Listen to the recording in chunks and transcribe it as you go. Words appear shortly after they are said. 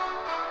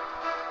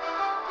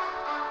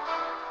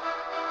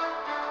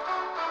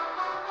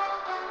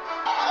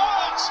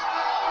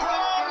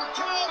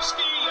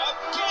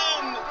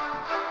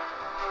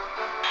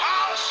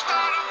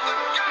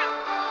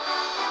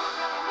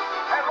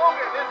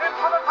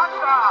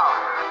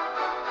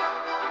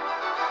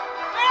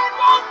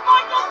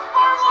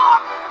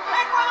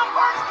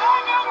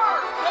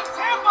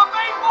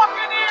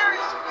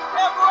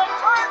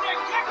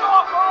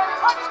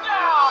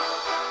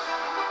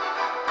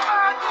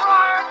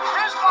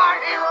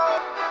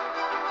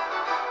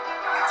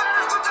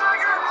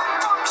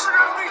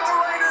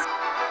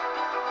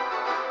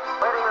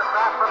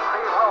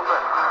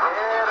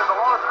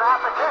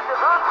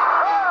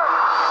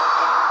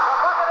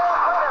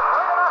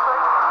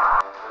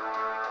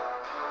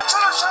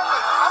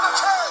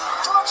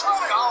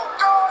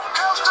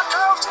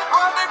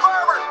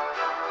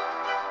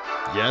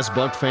Yes,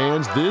 Buck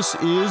fans, this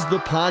is the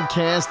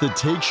podcast that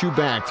takes you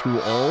back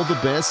through all the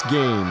best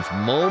games,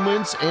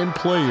 moments, and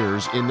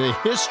players in the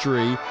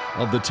history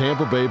of the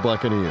Tampa Bay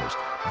Buccaneers.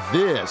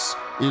 This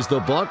is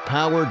the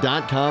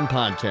BuckPower.com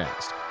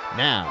podcast.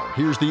 Now,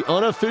 here's the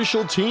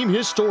unofficial team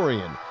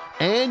historian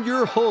and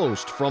your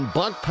host from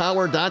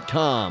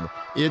BuckPower.com.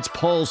 It's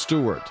Paul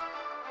Stewart.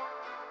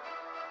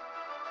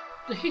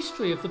 The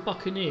history of the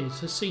Buccaneers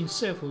has seen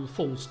several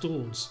false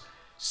dawns.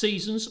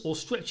 Seasons or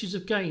stretches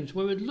of games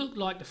where it looked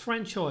like the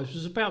franchise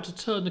was about to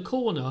turn the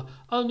corner,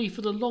 only for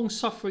the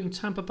long-suffering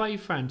Tampa Bay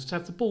fans to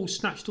have the ball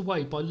snatched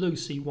away by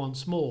Lucy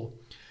once more.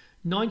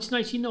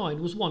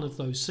 1989 was one of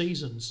those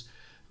seasons.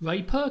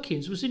 Ray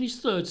Perkins was in his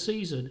third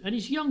season, and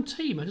his young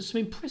team had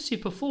some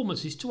impressive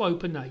performances to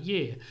open that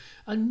year,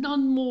 and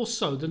none more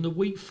so than the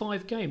Week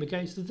 5 game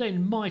against the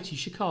then mighty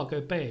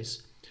Chicago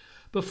Bears.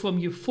 But from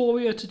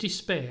euphoria to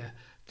despair,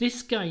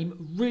 this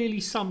game really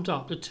summed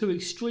up the two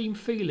extreme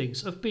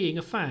feelings of being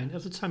a fan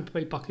of the Tampa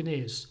Bay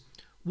Buccaneers.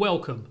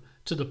 Welcome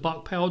to the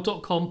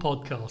BuckPower.com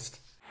podcast.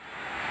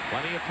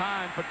 Plenty of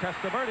time for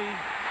Testaverde,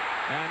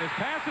 and his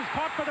pass is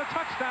caught for the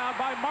touchdown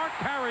by Mark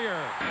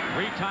Carrier.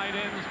 Three tight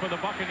ends for the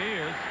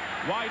Buccaneers,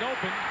 wide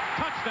open,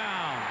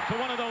 touchdown to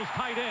one of those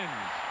tight ends,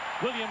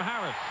 William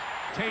Harris.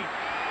 Tate,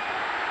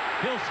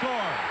 he'll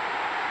score.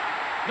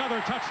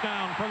 Another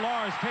touchdown for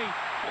Lars Tate.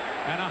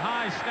 And a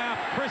high snap.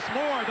 Chris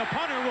Moore, the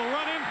punter, will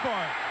run in for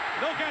it.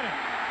 They'll get it.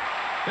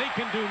 They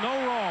can do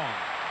no wrong.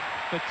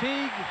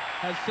 Fatigue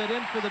has set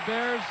in for the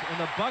Bears, and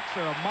the Bucks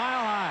are a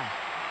mile high.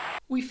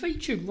 We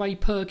featured Ray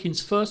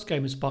Perkins' first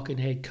game as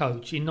Buccaneer head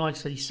coach in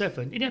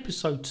 1987 in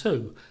episode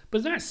 2,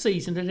 but that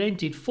season had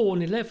ended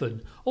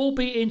 4-11,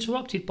 albeit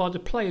interrupted by the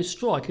players'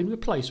 strike in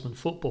replacement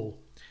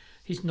football.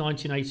 His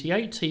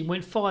 1988 team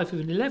went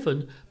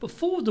 5-11, but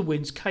 4 of the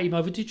wins came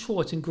over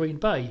Detroit and Green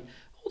Bay,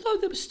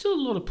 although there was still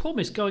a lot of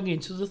promise going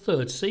into the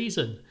third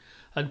season.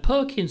 And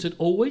Perkins had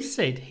always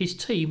said his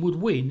team would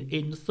win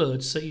in the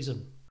third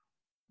season.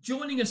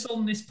 Joining us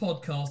on this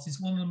podcast is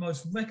one of the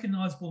most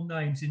recognisable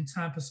names in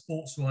Tampa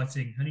sports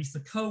writing, and he's the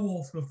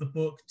co-author of the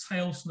book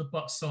Tales from the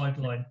Bucs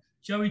Sideline.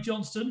 Joey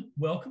Johnston,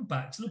 welcome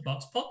back to the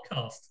Bucs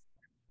podcast.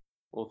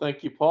 Well,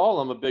 thank you, Paul.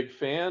 I'm a big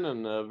fan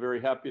and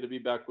very happy to be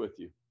back with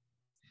you.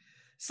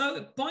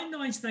 So by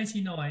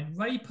 1989,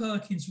 Ray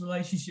Perkins'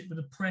 relationship with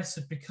the press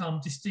had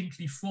become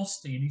distinctly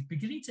frosty, and he's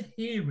beginning to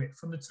hear it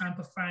from the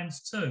Tampa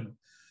fans too.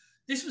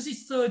 This was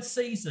his third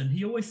season.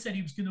 He always said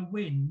he was going to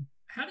win.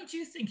 How did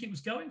you think it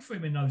was going for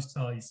him in those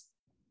ties?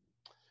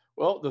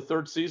 Well, the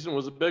third season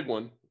was a big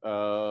one.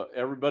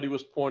 Everybody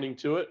was pointing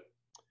to it.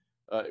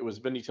 It was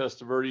Vinny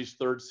Testaverde's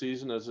third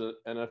season as an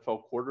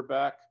NFL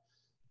quarterback.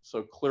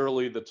 So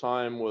clearly the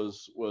time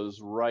was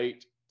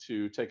right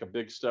to take a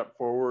big step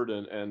forward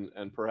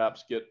and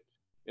perhaps get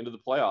into the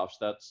playoffs.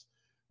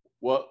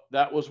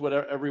 That was what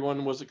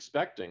everyone was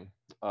expecting.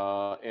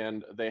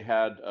 And they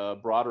had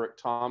Broderick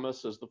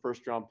Thomas as the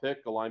first round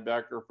pick, a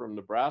linebacker from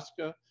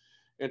Nebraska.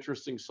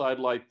 Interesting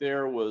sidelight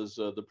there was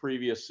the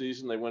previous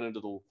season. They went into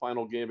the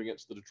final game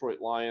against the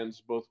Detroit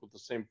Lions, both with the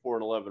same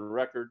 4-11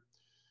 record.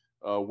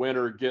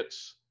 Winner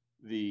gets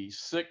the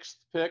 6th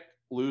pick,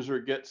 loser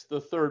gets the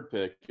 3rd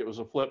pick. It was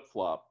a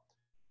flip-flop.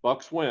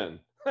 Bucks win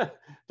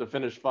to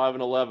finish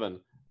 5-11.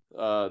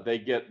 They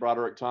get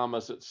Broderick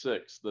Thomas at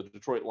 6. The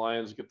Detroit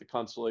Lions get the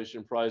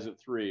consolation prize at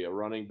 3, a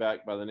running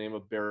back by the name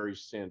of Barry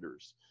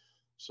Sanders.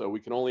 So we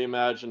can only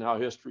imagine how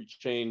history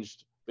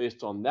changed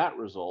based on that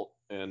result.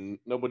 And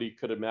nobody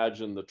could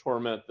imagine the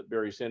torment that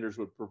Barry Sanders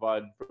would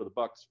provide for the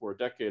Bucks for a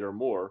decade or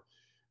more.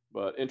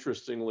 But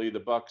interestingly, the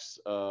Bucks,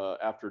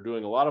 after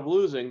doing a lot of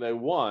losing, they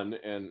won,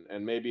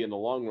 and maybe in the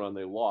long run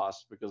they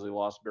lost because they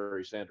lost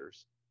Barry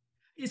Sanders.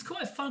 It's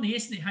quite funny,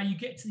 isn't it, how you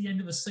get to the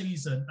end of a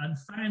season and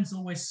fans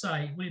always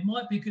say, well, it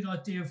might be a good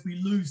idea if we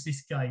lose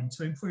this game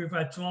to improve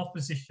our draft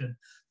position.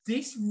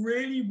 This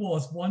really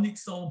was one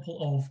example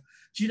of,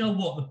 do you know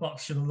what, the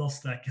Bucs should have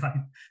lost that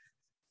game.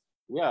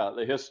 Yeah,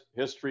 the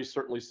history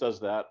certainly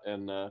says that.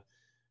 And,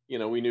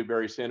 we knew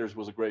Barry Sanders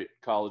was a great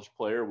college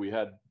player. We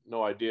had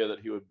no idea that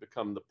he would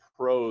become the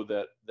pro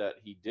that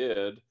he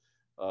did,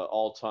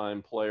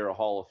 all-time player, a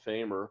Hall of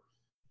Famer.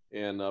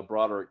 And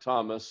Broderick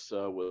Thomas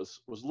was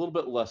a little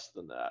bit less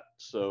than that.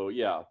 So,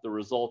 yeah, the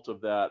result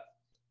of that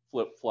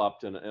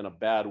flip-flopped in a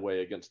bad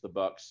way against the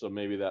Bucs. So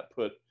maybe that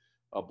put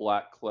a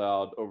black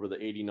cloud over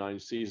the 89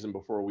 season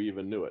before we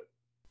even knew it.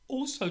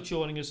 Also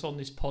joining us on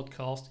this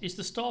podcast is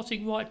the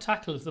starting right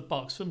tackle of the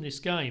Bucs from this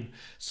game,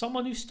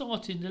 someone who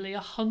started nearly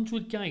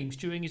 100 games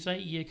during his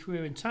 8-year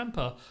career in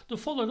Tampa that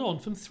followed on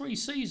from 3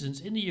 seasons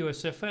in the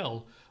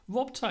USFL.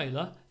 Rob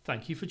Taylor,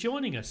 thank you for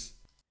joining us.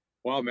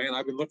 Well, man,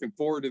 I've been looking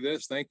forward to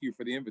this. Thank you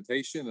for the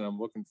invitation, and I'm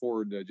looking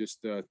forward to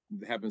just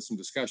having some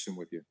discussion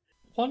with you.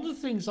 One of the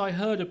things I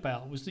heard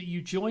about was that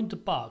you joined the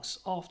Bucs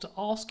after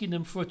asking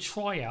them for a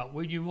tryout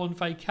when you were on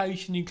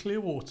vacation in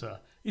Clearwater.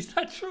 Is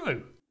that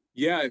true?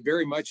 Yeah, it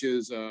very much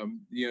is. The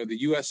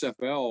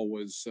USFL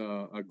was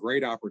a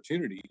great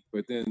opportunity,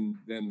 but then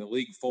the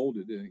league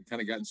folded and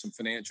kind of got in some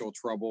financial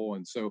trouble.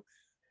 And so,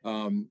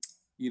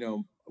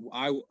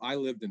 I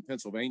lived in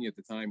Pennsylvania at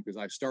the time because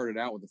I started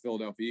out with the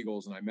Philadelphia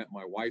Eagles and I met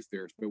my wife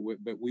there.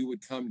 But we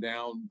would come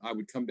down. I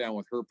would come down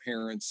with her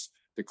parents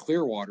to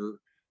Clearwater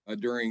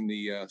during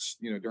the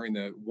during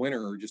the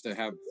winter just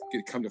to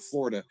come to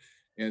Florida.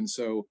 And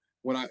so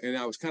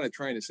I was kind of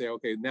trying to say,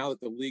 okay, now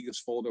that the league is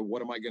folded,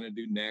 what am I going to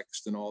do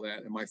next and all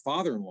that? And my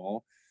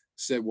father-in-law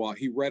said, well,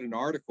 he read an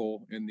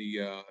article in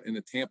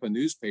the Tampa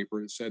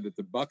newspaper that said that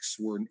the Bucs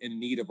were in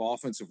need of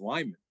offensive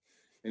linemen.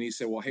 And he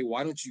said, well, hey,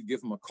 why don't you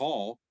give them a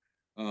call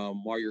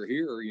while you're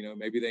here?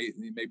 Maybe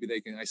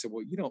they can. I said,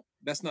 well,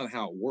 that's not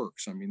how it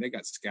works. I mean, they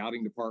got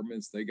scouting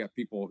departments. They got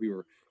people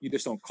you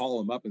just don't call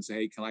them up and say,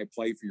 hey, can I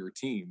play for your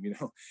team?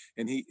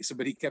 And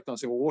but he kept on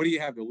saying, well, what do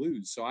you have to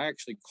lose? So I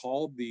actually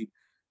called the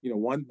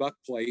one Buck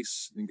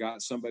place and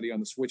got somebody on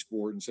the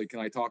switchboard and said, can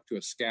I talk to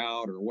a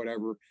scout or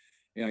whatever?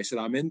 And I said,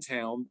 I'm in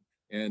town.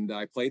 And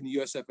I played in the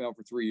USFL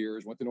for 3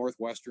 years, went to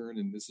Northwestern,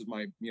 and this is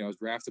I was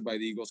drafted by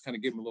the Eagles, kind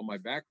of give them a little of my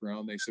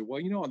background. They said,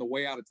 well, on the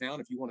way out of town,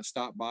 if you want to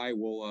stop by,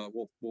 we'll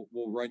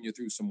run you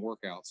through some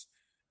workouts.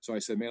 So I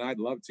said, man, I'd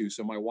love to.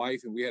 So my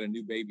wife, and we had a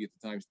new baby at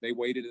the time, so they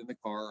waited in the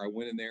car. I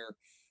went in there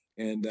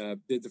and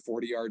did the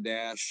 40-yard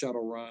dash,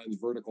 shuttle runs,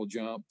 vertical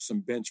jump,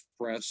 some bench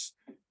press.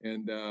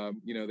 And,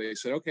 they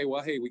said, okay,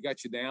 well, hey, we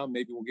got you down.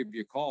 Maybe we'll give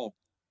you a call.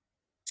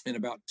 And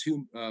about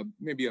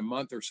maybe a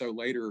month or so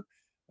later,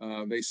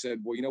 they said,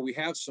 well, we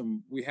have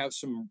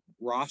some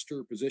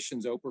roster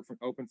positions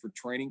open for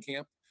training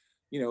camp.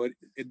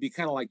 It'd be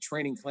kind of like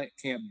training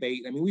camp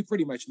bait. I mean, we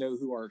pretty much know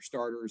who our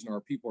starters and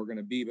our people are going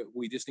to be, but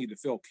we just need to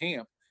fill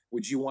camp.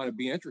 Would you want to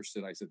be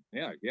interested? I said,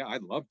 yeah,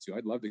 I'd love to.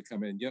 I'd love to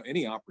come in,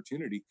 any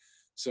opportunity.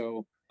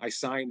 So I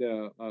signed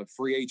a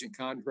free agent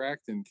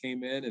contract and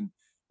came in,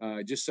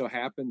 and just so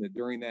happened that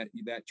during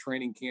that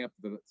training camp,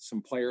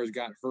 some players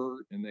got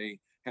hurt and they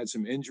had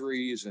some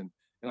injuries, and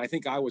I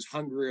think I was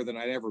hungrier than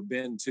I'd ever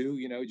been too,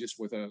 just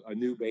with a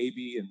new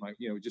baby and my,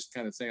 just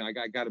kind of saying,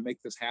 I got to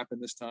make this happen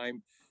this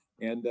time.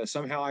 And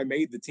somehow I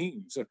made the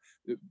team. So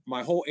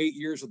my whole 8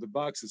 years with the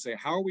Bucs is say,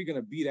 how are we going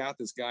to beat out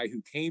this guy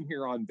who came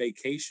here on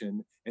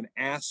vacation and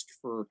asked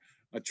for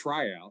a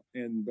tryout?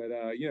 But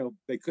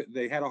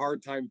they had a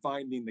hard time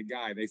finding the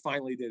guy. They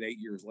finally did 8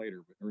 years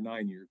later, or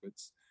 9 years. But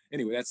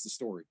anyway, that's the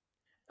story.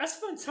 That's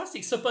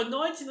fantastic. So by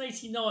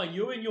 1989,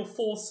 you're in your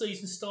fourth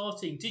season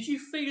starting. Did you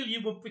feel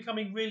you were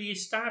becoming really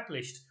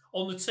established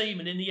on the team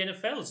and in the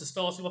NFL as a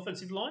starting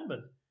offensive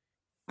lineman?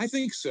 I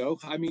think so.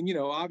 I mean,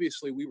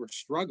 obviously we were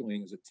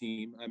struggling as a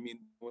team. I mean,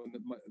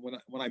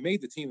 when I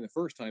made the team the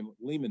first time,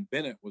 Lehman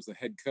Bennett was the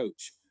head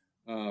coach.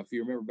 If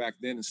you remember back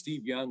then, and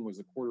Steve Young was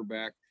the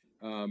quarterback.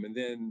 And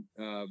then,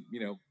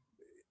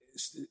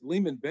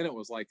 Lehman Bennett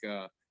was like,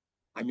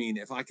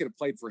 if I could have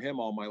played for him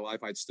all my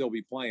life, I'd still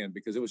be playing,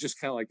 because it was just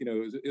kind of like,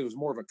 it was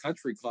more of a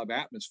country club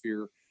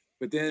atmosphere.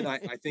 But then I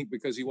think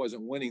because he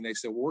wasn't winning, they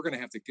said, well, we're going to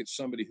have to get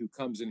somebody who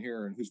comes in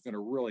here and who's going to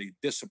really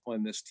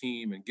discipline this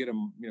team and get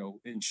them,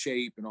 in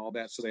shape and all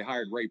that. So they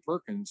hired Ray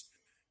Perkins,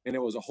 and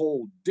it was a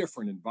whole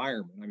different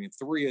environment. I mean,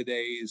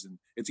 3-a-days, and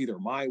it's either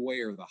my way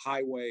or the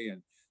highway.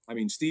 And I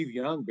mean, Steve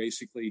Young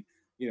basically,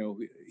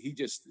 he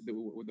just,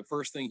 the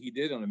first thing he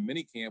did on a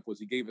mini camp was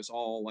he gave us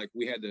all, like,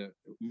 we had to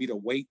meet a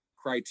weight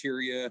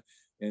criteria.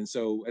 And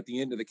so at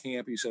the end of the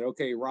camp, he said,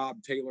 okay,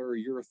 Rob Taylor,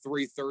 you're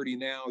 330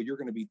 now. You're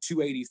going to be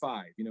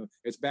 285.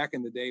 It's back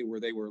in the day where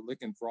they were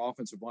looking for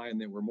offensive line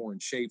that were more in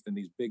shape than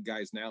these big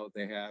guys now that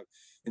they have.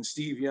 And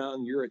Steve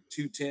Young, you're at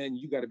 210.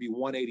 You got to be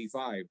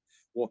 185.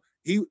 Well,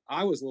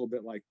 I was a little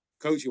bit like,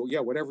 Coach, well, yeah,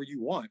 whatever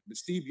you want. But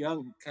Steve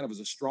Young kind of was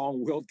a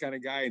strong-willed kind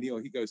of guy. And,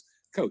 he goes,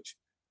 Coach,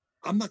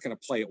 I'm not going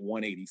to play at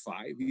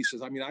 185. He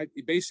says,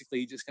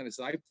 he just kind of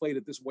said, I played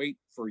at this weight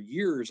for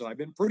years and I've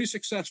been pretty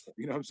successful.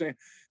 You know what I'm saying?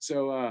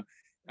 So,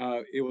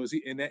 it was,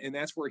 and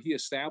that's where he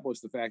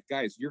established the fact,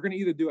 guys, you're going to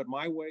either do it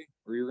my way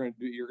or you're going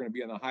to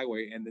be on the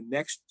highway. And the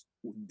next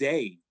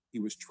day he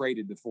was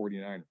traded to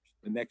 49ers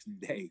the next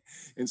day.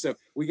 And so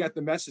we got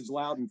the message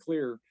loud and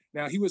clear.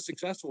 Now he was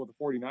successful with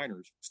the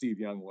 49ers. Steve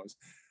Young was.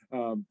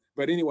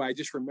 But anyway, I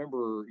just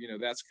remember,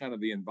 that's kind of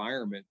the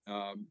environment,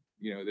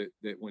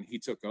 that when he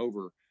took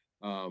over.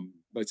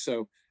 But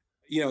so,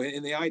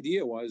 and the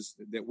idea was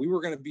that we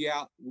were going to be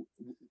out,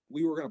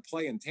 we were going to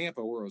play in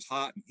Tampa where it was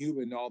hot and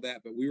humid and all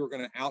that, but we were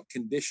going to out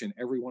condition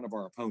every one of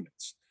our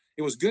opponents.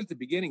 It was good at the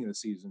beginning of the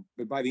season,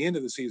 but by the end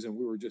of the season,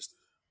 we were just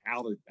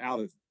out of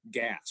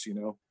gas,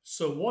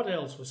 So what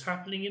else was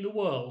happening in the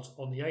world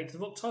on the 8th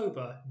of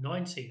October,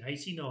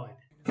 1989?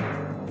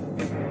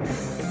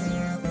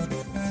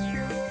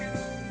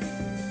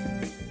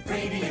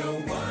 Radio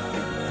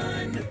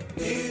 1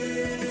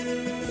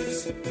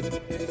 News.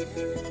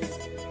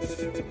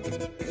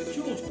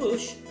 George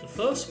Bush, the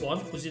first one,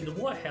 was in the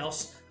White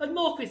House, and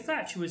Margaret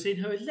Thatcher was in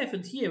her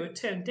 11th year at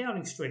 10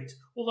 Downing Street,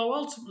 although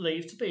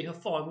ultimately to be her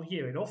final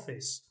year in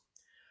office.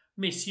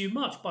 Miss You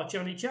Much by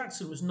Janet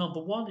Jackson was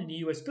 #1 in the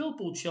US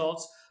Billboard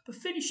charts, but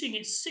finishing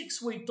its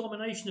 6-week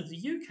domination of the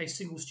UK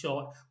singles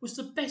chart was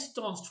the best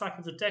dance track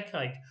of the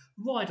decade,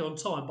 Ride on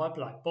Time by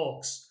Black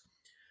Box.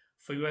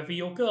 Forever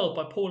Your Girl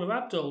by Paula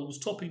Abdul was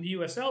topping the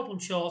US album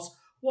charts,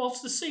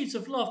 whilst the Seeds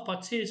of Love by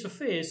Tears for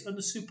Fears and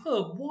the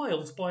superb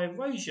Wilds by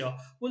Erasure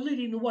were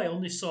leading the way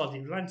on this side of the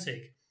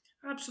Atlantic.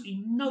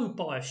 Absolutely no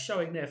bias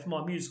showing there for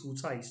my musical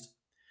taste.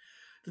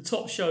 The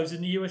top shows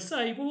in the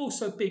USA were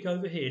also big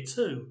over here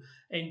too.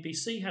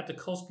 NBC had The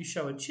Cosby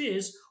Show and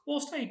Cheers,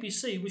 whilst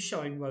ABC was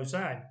showing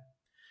Roseanne.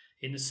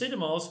 In the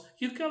cinemas,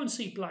 you could go and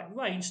see Black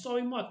Rain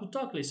starring Michael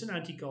Douglas and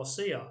Andy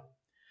Garcia.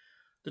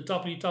 The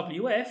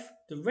WWF,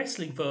 the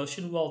wrestling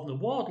version rather than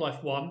the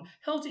wildlife one,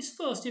 held its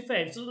first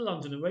event at the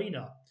London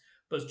Arena,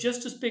 but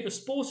just as big a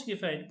sporting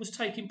event was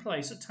taking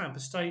place at Tampa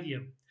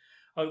Stadium.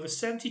 Over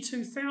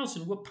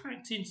 72,000 were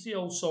packed into the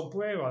old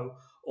sombrero,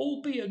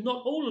 albeit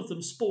not all of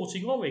them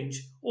sporting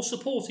orange or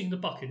supporting the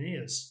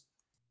Buccaneers.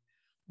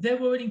 There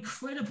were an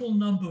incredible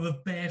number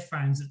of Bear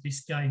fans at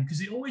this game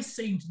because it always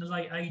seemed in the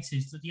late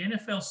 80s that the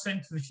NFL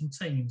Central Division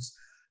teams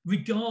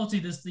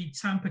regarded as the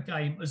Tampa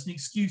game as an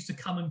excuse to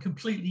come and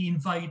completely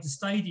invade the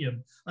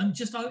stadium and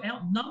just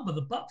outnumber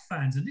the Buc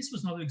fans, and this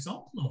was another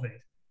example of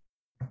it.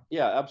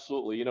 Yeah,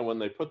 absolutely. You know, when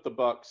they put the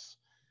Bucs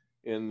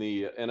in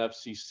the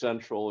NFC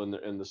Central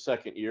in the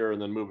second year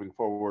and then moving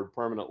forward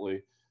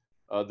permanently,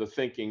 the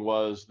thinking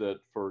was that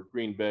for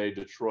Green Bay,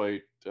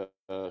 Detroit,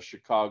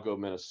 Chicago,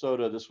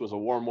 Minnesota, this was a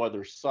warm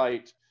weather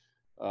site,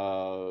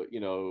 a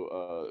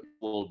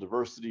little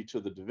diversity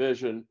to the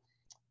division.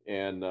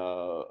 And,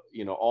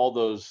 all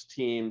those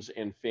teams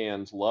and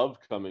fans loved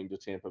coming to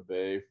Tampa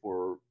Bay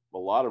for a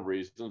lot of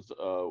reasons,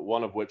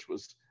 one of which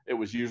was it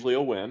was usually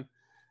a win,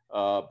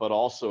 but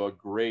also a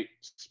great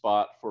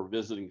spot for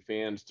visiting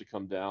fans to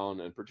come down.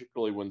 And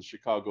particularly when the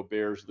Chicago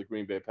Bears, the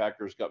Green Bay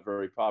Packers got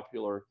very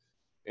popular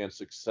and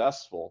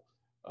successful,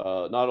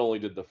 not only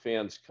did the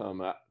fans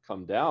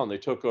come down, they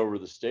took over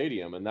the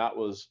stadium. And that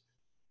was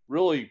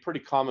really pretty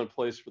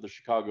commonplace for the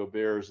Chicago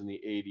Bears in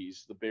the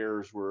 80s. The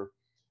Bears were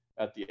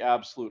at the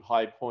absolute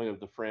high point of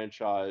the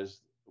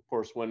franchise, of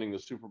course, winning the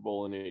Super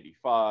Bowl in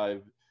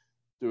 '85,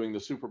 doing the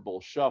Super Bowl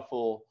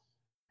shuffle,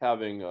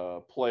 having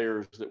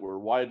players that were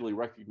widely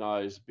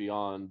recognized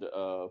beyond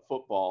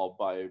football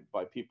by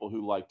people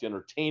who liked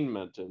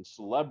entertainment and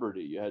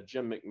celebrity. You had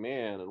Jim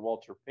McMahon and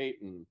Walter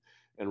Payton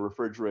and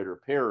Refrigerator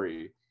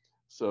Perry.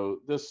 So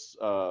this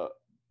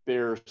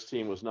Bears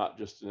team was not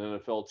just an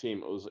NFL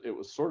team. It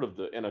was sort of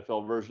the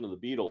NFL version of the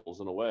Beatles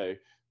in a way.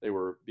 They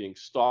were being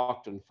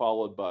stalked and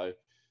followed by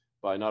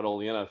not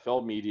only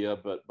NFL media,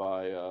 but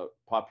by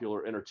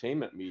popular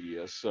entertainment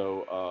media.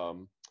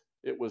 So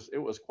it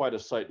was quite a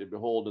sight to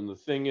behold. And the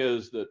thing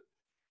is that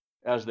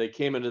as they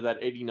came into that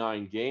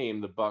 '89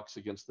 game, the Bucs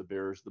against the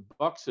Bears, the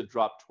Bucs had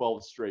dropped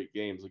 12 straight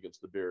games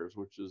against the Bears,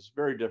 which is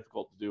very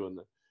difficult to do in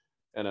the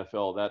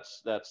NFL.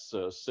 That's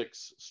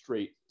 6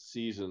 straight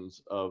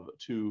seasons of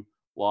 2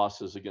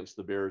 losses against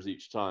the Bears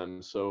each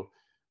time. So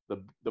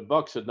the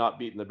Bucs had not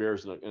beaten the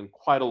Bears in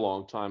quite a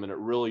long time, and it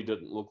really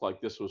didn't look like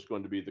this was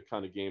going to be the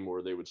kind of game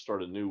where they would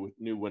start a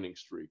new winning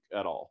streak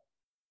at all.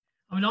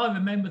 I mean, I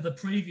remember the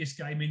previous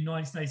game in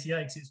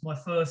 1988. It's my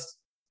first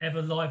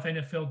ever live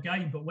NFL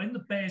game. But when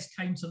the Bears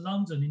came to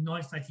London in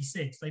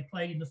 1986, they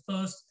played in the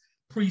first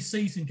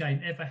pre-season game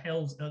ever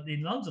held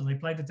in London. They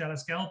played the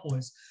Dallas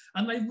Cowboys,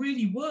 and they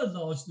really were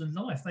larger than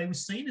life. They were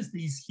seen as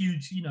these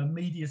huge,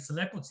 media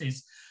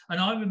celebrities. And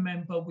I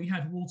remember we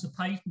had Walter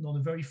Payton on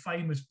a very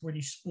famous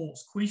British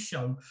sports quiz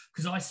show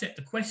because I set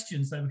the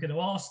questions they were going to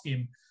ask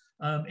him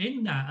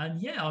in that.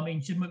 And yeah, I mean,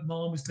 Jim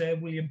McMahon was there,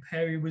 William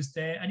Perry was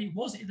there, and they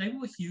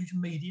were a huge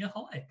media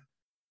hype.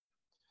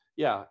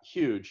 Yeah,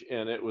 huge,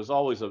 and it was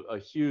always a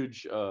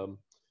huge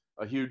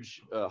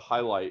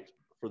highlight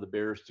for the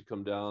Bears to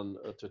come down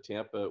to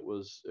Tampa. It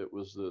was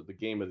the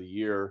game of the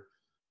year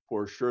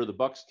for sure. The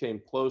Bucs came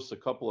close a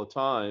couple of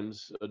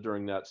times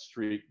during that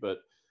streak, but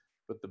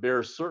the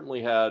Bears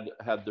certainly had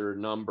their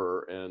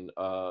number, and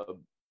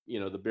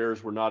the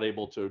Bears were not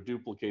able to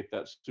duplicate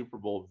that Super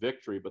Bowl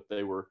victory, but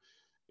they were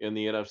in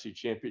the NFC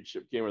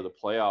Championship game or the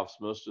playoffs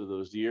most of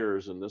those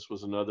years, and this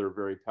was another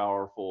very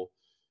powerful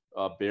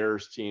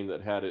Bears team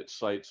that had its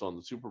sights on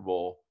the Super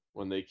Bowl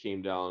when they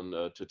came down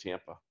to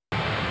Tampa.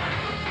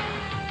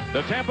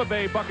 The Tampa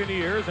Bay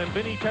Buccaneers and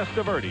Vinny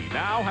Testaverde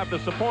now have the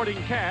supporting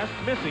cast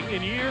missing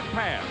in years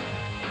past.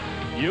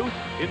 Youth,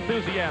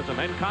 enthusiasm,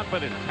 and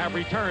confidence have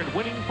returned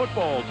winning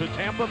football to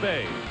Tampa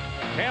Bay.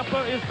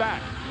 Tampa is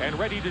back and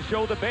ready to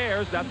show the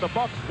Bears that the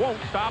Bucs won't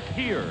stop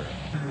here.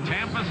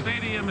 Tampa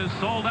Stadium is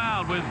sold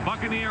out with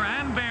Buccaneer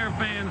and Bear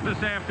fans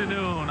this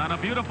afternoon on a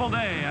beautiful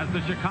day as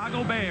the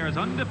Chicago Bears,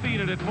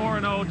 undefeated at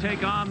 4-0,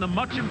 take on the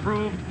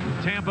much-improved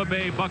Tampa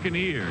Bay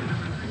Buccaneers.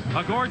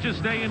 A gorgeous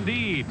day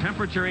indeed.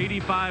 Temperature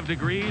 85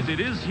 degrees.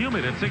 It is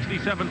humid at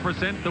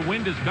 67%. The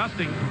wind is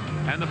gusting,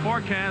 and the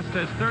forecast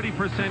has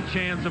 30%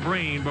 chance of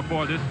rain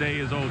before this day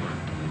is over.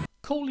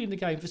 Calling the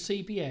game for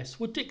CBS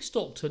were Dick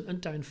Stockton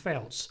and Dan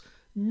Fouts.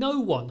 No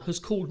one has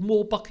called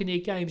more Buccaneer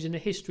games in the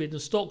history than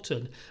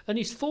Stockton, and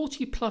his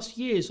 40-plus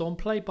years on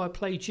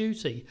play-by-play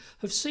duty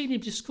have seen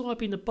him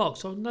describing the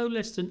Bucs on no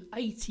less than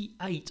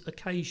 88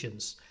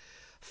 occasions.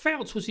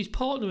 Fouts was his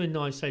partner in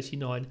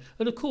 1989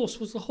 and of course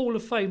was the Hall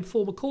of Fame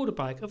former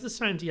quarterback of the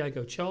San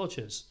Diego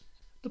Chargers.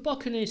 The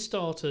Buccaneers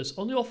starters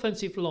on the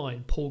offensive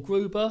line: Paul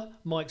Gruber,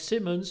 Mike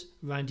Simmons,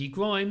 Randy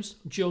Grimes,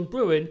 John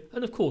Bruin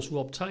and of course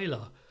Rob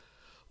Taylor.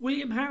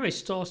 William Harris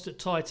started at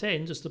tight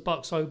end as the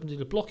Bucs opened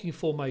in a blocking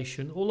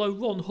formation, although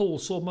Ron Hall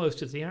saw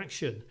most of the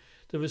action.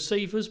 The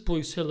receivers,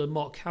 Bruce Hill and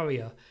Mark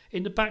Carrier.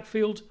 In the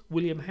backfield,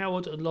 William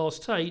Howard and Lars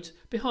Tate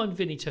behind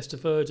Vinny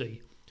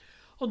Testaverde.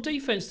 On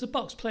defence, the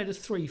Bucs played a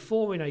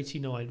 3-4 in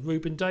 '89.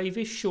 Reuben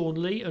Davis,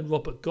 Sean Lee and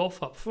Robert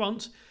Goff up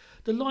front.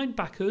 The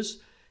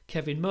linebackers,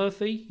 Kevin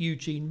Murphy,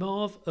 Eugene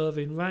Marv,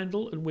 Irvin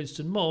Randall and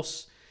Winston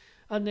Moss.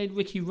 And then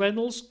Ricky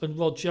Reynolds and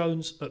Rod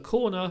Jones at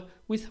corner,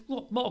 with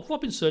Mark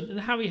Robinson and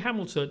Harry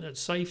Hamilton at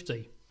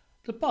safety.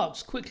 The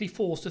Bucs quickly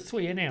forced a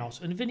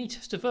 3-and-out, and Vinny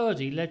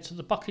Testaverde led to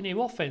the Buccaneer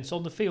offence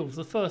on the field for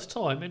the first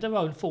time at their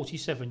own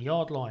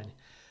 47-yard line.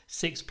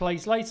 6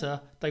 plays later,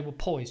 they were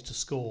poised to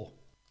score.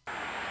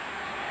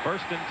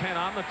 1st and 10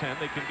 on the 10.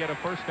 They can get a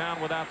first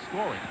down without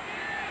scoring.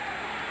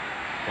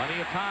 Plenty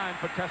of time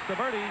for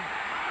Testaverde.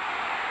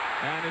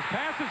 And his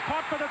pass is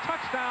caught for the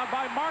touchdown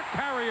by Mark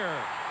Carrier.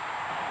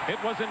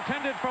 It was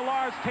intended for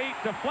Lars Tate,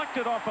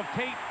 deflected off of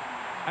Tate,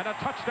 and a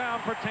touchdown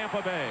for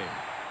Tampa Bay.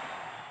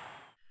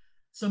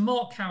 So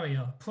Mark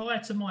Carrier, prior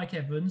to Mike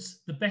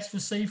Evans, the best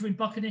receiver in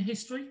Buccaneer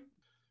history?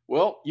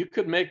 Well, you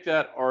could make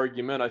that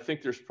argument. I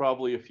think there's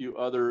probably a few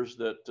others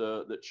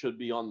that should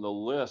be on the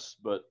list,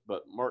 but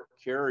Mark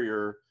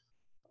Carrier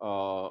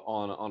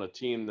on a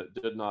team that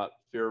did not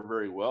fare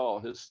very well,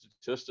 his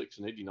statistics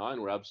in '89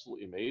 were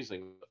absolutely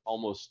amazing.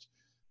 Almost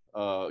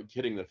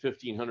hitting the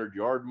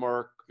 1,500-yard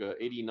mark,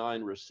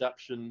 89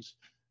 receptions.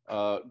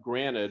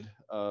 Granted,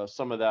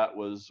 some of that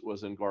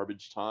was in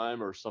garbage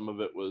time, or some of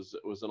it was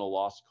in a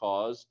lost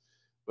cause.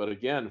 But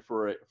again,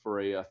 for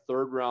a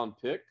third-round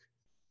pick,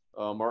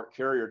 Mark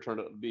Carrier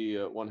turned out to be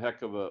one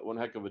heck of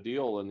a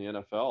deal in the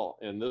NFL.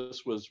 And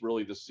this was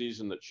really the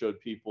season that showed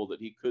people that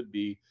he could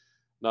be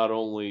not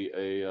only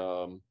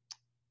a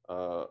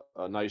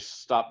nice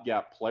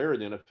stopgap player in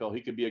the NFL,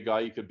 he could be a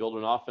guy you could build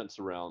an offense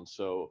around.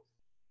 So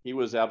he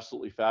was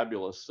absolutely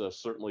fabulous.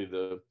 Certainly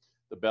the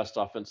best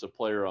offensive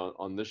player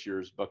on this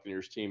year's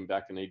Buccaneers team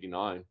back in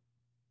 '89.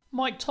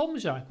 Mike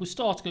Tomczak was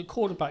starting at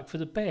quarterback for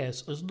the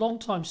Bears as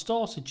longtime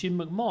starter Jim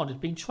McMahon had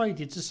been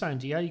traded to San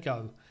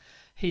Diego.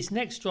 His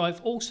next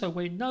drive also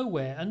went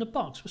nowhere, and the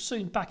Bucs were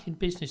soon back in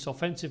business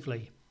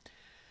offensively.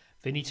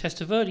 Vinny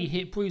Testaverde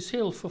hit Bruce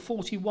Hill for a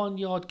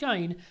 41-yard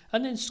gain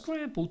and then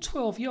scrambled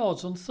 12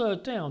 yards on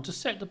 3rd down to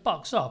set the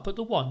Bucs up at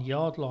the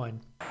 1-yard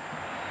line.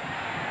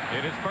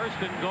 It is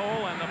 1st and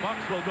goal, and the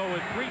Bucs will go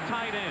with 3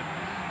 tight ends: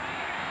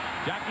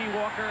 Jackie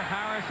Walker,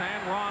 Harris,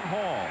 and Ron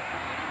Hall.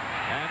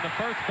 And the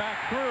first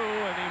back through,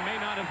 and he may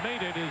not have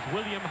made it, is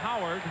William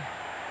Howard,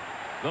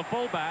 the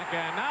fullback.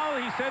 And now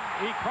he said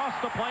he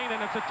crossed the plane,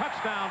 and it's a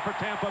touchdown for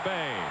Tampa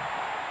Bay.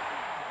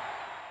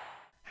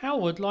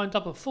 Howard lined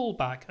up at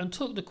fullback and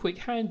took the quick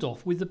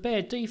handoff, with the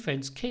Bear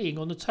defence keying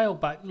on the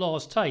tailback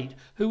Lars Tate,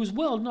 who was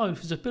well known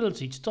for his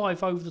ability to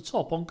dive over the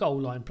top on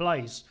goal line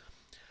plays.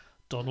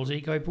 Donald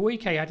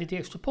Igwe added the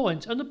extra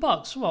point, and the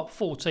Bucs were up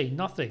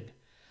 14-0.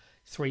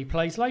 3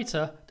 plays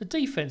later, the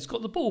defence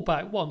got the ball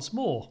back once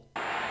more.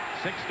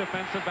 6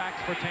 defensive backs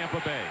for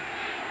Tampa Bay.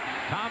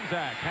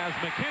 Tomczak has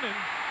McKinnon.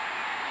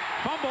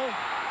 Fumble.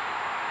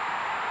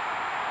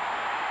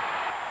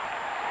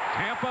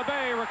 Tampa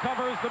Bay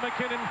recovers the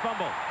McKinnon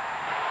fumble.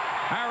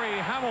 Harry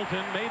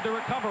Hamilton made the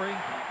recovery.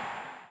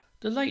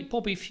 The late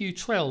Bobby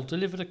Futrell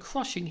delivered a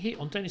crushing hit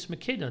on Dennis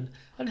McKinnon,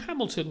 and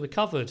Hamilton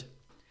recovered.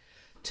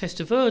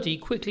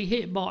 Testaverde quickly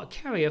hit Mark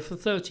Carrier for a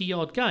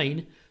 30-yard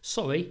gain.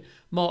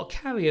 Mark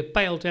Carrier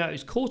bailed out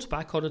his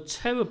quarterback on a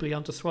terribly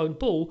underthrown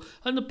ball,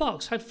 and the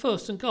Bucs had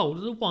 1st and goal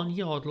at the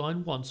 1-yard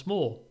line once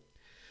more.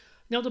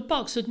 Now, the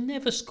Bucs had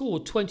never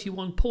scored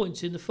 21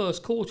 points in the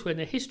first quarter in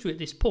their history at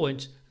this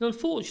point, and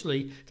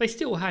unfortunately, they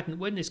still hadn't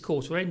when this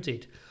quarter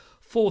ended.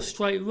 4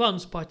 straight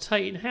runs by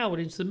Tate and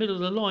Howard into the middle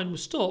of the line were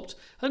stopped,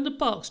 and the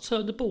Bucs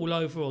turned the ball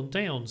over on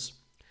downs.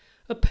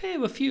 A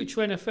pair of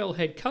future NFL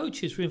head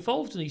coaches were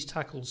involved in these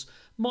tackles: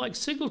 Mike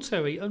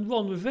Singletary and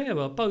Ron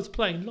Rivera, both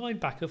playing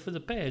linebacker for the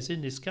Bears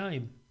in this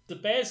game. The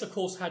Bears, of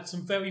course, had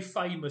some very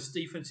famous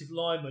defensive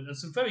linemen and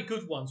some very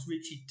good ones: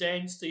 Richie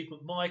Dent, Steve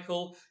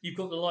McMichael. You've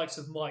got the likes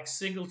of Mike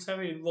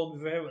Singletary and Ron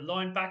Rivera at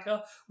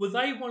linebacker. Were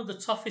they one of the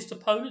toughest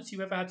opponents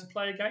you ever had to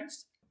play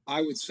against?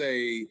 I would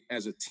say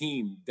as a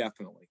team,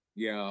 definitely.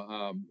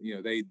 Yeah.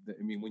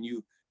 When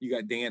you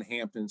got Dan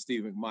Hampton,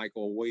 Steve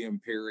McMichael, William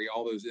Perry,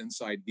 all those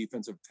inside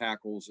defensive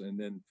tackles. And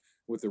then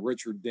with the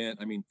Richard Dent,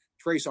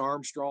 Trace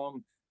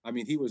Armstrong,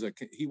 he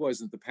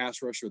wasn't the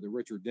pass rusher that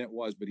Richard Dent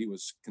was, but he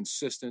was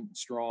consistent and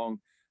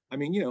strong.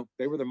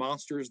 They were the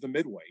monsters, the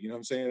Midway, you know what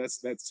I'm saying?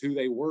 That's who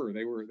they were.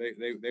 They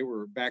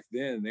were back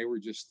then, they were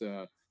just,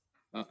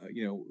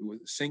 with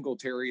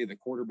Singletary, the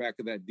quarterback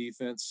of that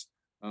defense.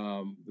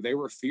 They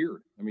were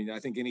feared. I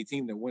think any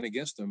team that went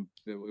against them,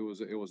 it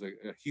was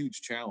a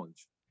huge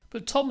challenge.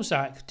 But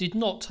Tomczak did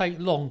not take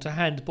long to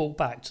hand the ball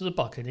back to the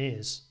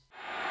Buccaneers.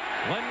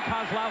 Len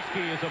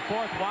Kozlowski is a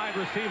 4th wide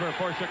receiver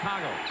for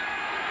Chicago.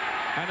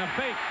 And a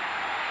fake.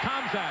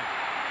 Tomczak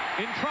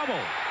in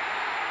trouble.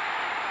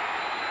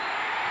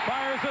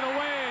 Fires it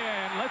away,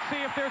 and let's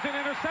see if there's an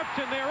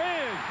interception. There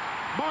is.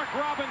 Mark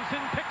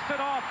Robinson picks it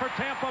off for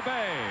Tampa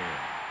Bay.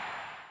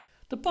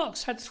 The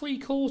Bucks had 3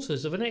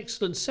 quarters of an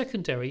excellent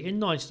secondary in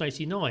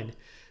 1989.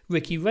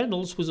 Ricky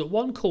Reynolds was at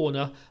one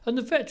corner and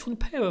the veteran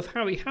pair of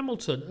Harry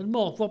Hamilton and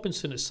Mark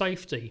Robinson at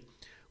safety.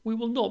 We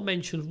will not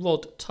mention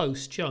Rod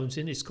Toast Jones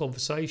in this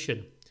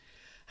conversation.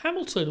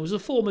 Hamilton was a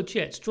former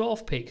Jets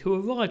draft pick who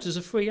arrived as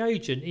a free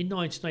agent in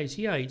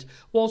 1988,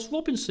 whilst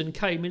Robinson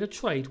came in a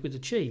trade with the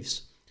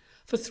Chiefs.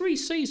 For 3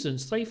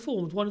 seasons, they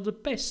formed one of the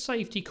best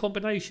safety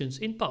combinations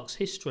in Bucks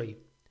history.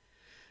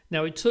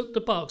 Now, it took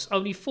the Bucks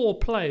only 4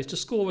 players to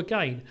score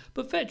again,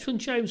 but veteran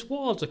James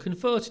Wilder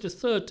converted a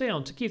 3rd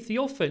down to give the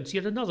offense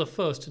yet another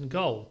 1st and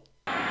goal.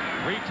 3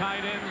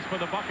 tight ends for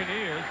the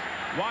Buccaneers.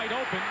 Wide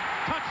open.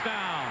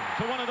 Touchdown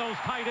to one of those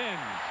tight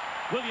ends,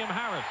 William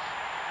Harris.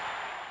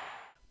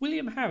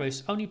 William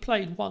Harris only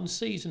played 1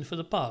 season for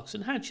the Bucks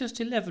and had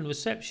just 11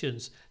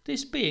 receptions,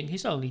 this being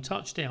his only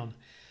touchdown.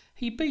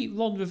 He beat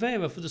Ron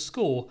Rivera for the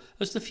score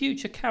as the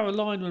future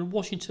Carolina and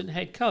Washington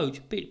head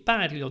coach bit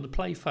badly on the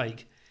play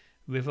fake.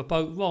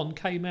 Riverboat Ron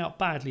came out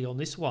badly on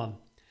this one.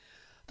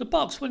 The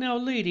Bucks were now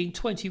leading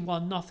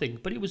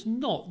 21-0, but it was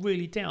not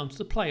really down to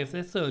the play of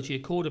their 3rd-year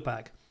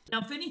quarterback.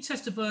 Now, Vinny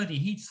Testaverde,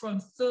 he'd thrown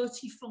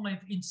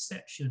 35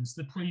 interceptions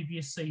the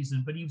previous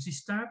season, but he was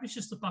established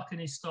as the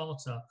Buccaneers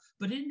starter.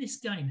 But in this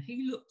game,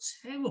 he looked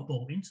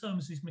terrible in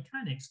terms of his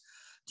mechanics.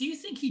 Do you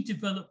think he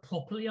developed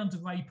properly under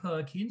Ray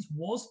Perkins?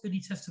 Was Vinny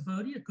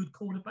Testaverde a good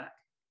quarterback?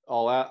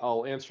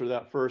 I'll answer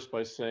that first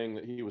by saying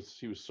that he was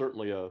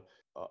certainly a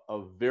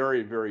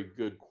very, very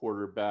good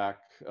quarterback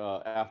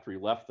after he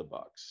left the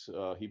Bucks.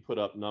 He put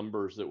up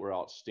numbers that were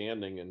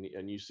outstanding,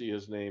 and you see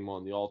his name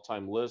on the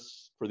all-time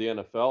lists for the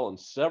NFL in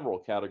several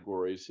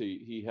categories.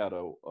 He had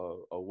a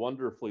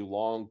wonderfully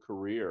long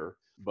career,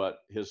 but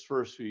his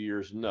first few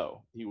years,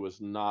 no, he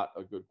was not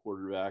a good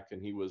quarterback,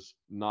 and he was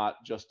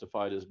not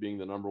justified as being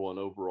the number 1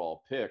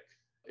 overall pick.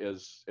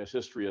 As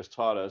history has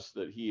taught us,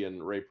 that he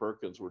and Ray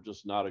Perkins were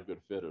just not a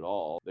good fit at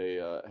all. They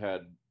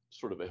had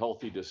sort of a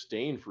healthy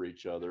disdain for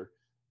each other.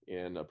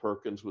 And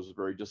Perkins was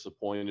very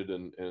disappointed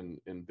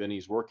in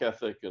Vinny's work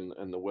ethic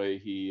and the way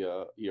he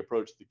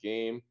approached the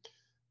game.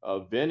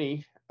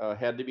 Vinny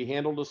had to be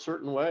handled a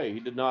certain way. He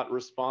did not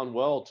respond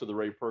well to the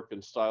Ray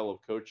Perkins style of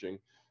coaching.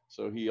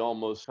 So he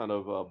almost kind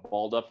of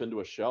balled up into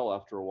a shell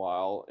after a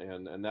while.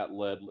 And that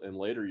led in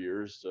later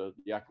years to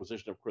the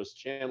acquisition of Chris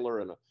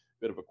Chandler and a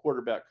bit of a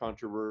quarterback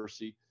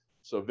controversy.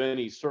 So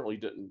Vinny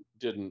certainly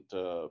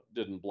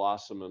didn't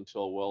blossom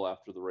until well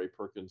after the Ray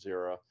Perkins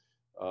era.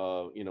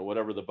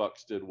 Whatever the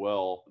Bucks did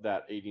well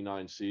that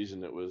 '89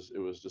 season, it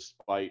was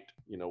despite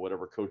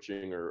whatever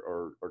coaching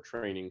or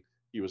training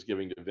he was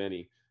giving to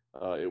Vinny.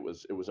 It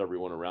was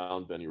everyone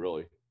around Vinny,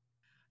 really.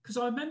 Because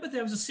I remember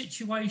there was a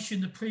situation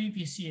the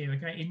previous year,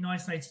 okay, in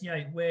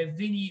 1988, where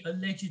Vinny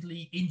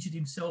allegedly injured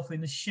himself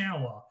in the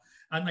shower,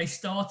 and they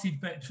started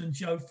veteran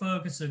Joe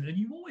Ferguson, and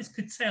you always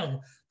could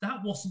tell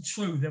that wasn't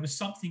true. There was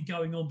something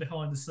going on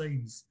behind the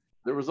scenes.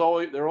 There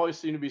always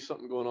seemed to be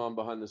something going on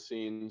behind the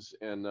scenes,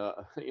 and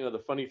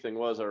the funny thing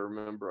was, I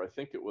remember, I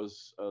think it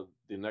was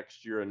the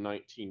next year in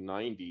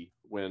 1990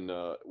 when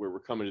we were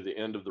coming to the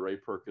end of the Ray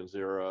Perkins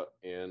era,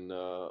 and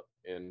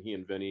he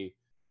and Vinny,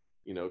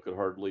 could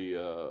hardly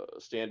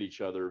stand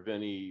each other.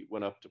 Vinny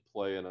went up to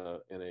play in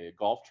a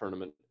golf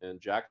tournament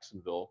in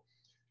Jacksonville,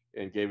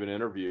 and gave an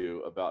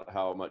interview about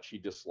how much he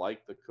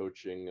disliked the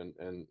coaching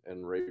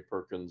and Ray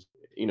Perkins.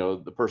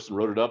 The person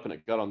wrote it up and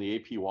it got on the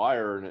AP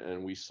wire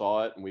and we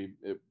saw it and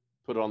it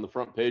put it on the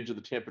front page of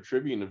the Tampa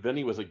Tribune, and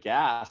Vinny was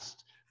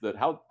aghast that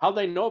how'd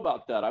they know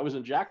about that? I was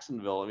in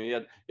Jacksonville. I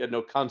mean, he had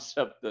no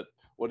concept that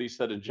what he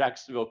said in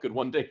Jacksonville could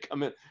one day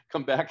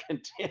come back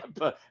in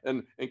Tampa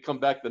and come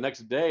back the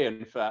next day,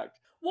 in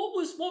fact. What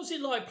was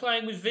it like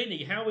playing with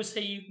Vinny? How was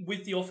he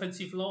with the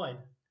offensive line?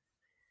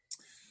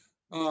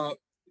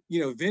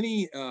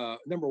 Vinny,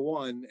 number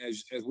one,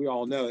 as we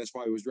all know, that's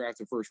why he was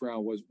drafted first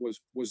round,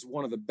 was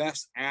one of the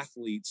best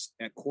athletes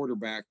at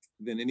quarterback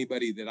than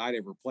anybody that I'd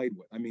ever played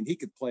with. I mean, he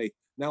could play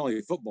not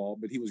only football,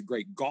 but he was a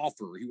great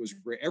golfer. He was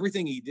great.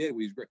 Everything he did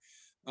was great.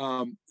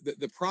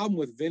 The problem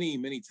with Vinny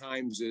many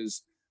times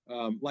is,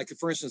 like,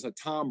 for instance, a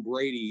Tom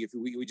Brady, if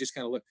we just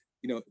kind of look,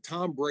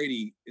 Tom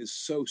Brady is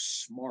so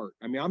smart.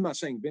 I mean, I'm not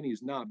saying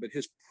Vinny's not, but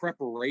his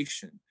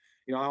preparation,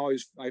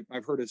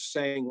 I've heard a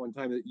saying one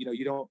time that,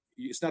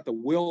 it's not the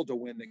will to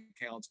win that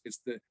counts. It's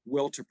the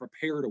will to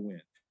prepare to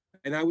win.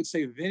 And I would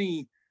say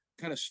Vinny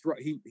kind of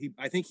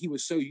I think he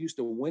was so used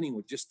to winning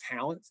with just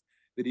talent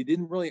that he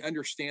didn't really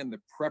understand the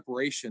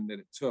preparation that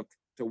it took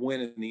to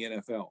win in the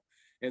NFL.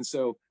 And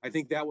so I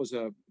think that was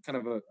a kind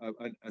of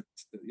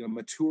a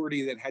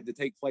maturity that had to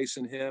take place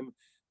in him.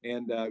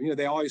 And,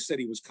 they always said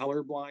he was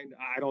colorblind.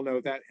 I don't know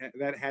if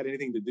that had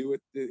anything to do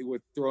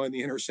with throwing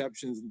the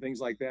interceptions and things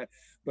like that.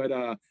 But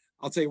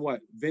I'll tell you what,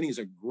 Vinny's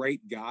a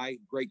great guy,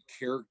 great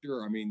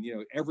character. I mean,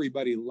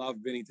 everybody loved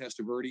Vinny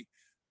Testaverde,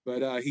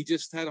 but he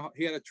just had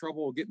a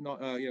trouble getting on,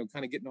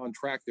 kind of getting on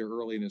track there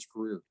early in his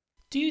career.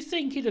 Do you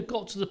think it had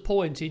got to the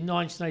point in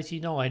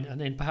 1989 and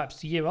then perhaps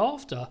the year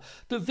after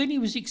that Vinny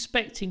was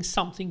expecting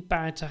something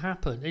bad to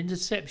happen, an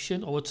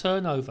interception or a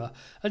turnover,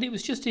 and it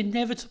was just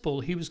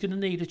inevitable he was going to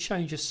need a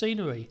change of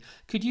scenery?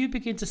 Could you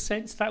begin to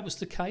sense that was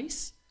the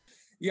case?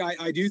 Yeah,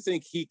 I do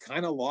think he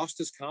kind of lost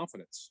his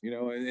confidence,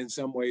 in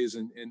some ways.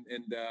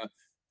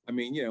 I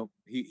mean,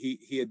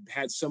 he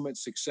had so much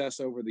success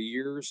over the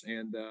years.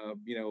 And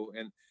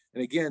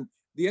again,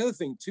 the other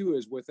thing too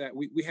is with that,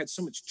 we had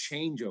so much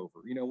changeover.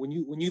 When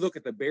you look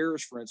at the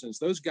Bears, for instance,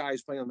 those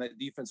guys playing on that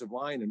defensive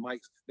line and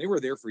Mike, they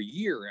were there for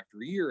year after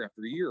year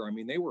after year. I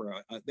mean, they were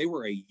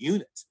a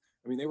unit.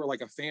 I mean, they were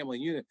like a family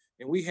unit.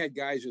 And we had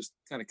guys just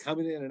kind of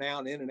coming in and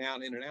out, in and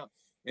out, in and out.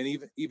 And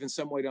even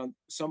some ways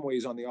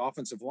on the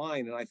offensive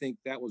line. And I think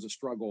that was a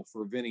struggle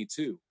for Vinny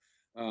too.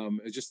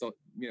 It's just,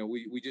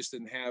 we just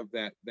didn't have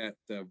that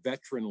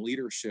veteran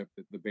leadership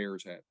that the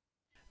Bears had.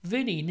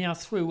 Vinny now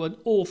threw an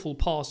awful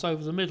pass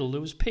over the middle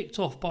that was picked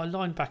off by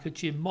linebacker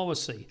Jim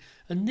Morrissey,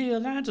 and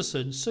Neil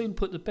Anderson soon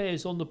put the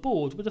Bears on the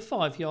board with a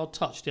 5-yard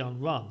touchdown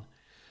run.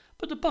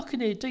 But the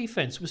Buccaneer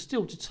defence was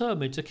still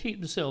determined to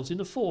keep themselves in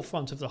the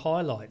forefront of the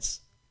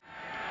highlights.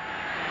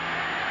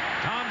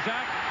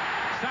 Tomczak,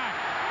 sack,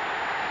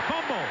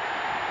 fumble.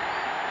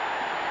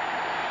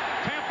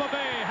 Tampa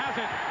Bay has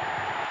it.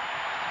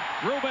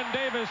 Reuben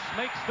Davis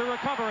makes the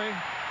recovery,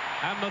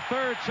 and the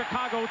third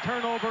Chicago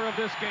turnover of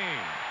this game.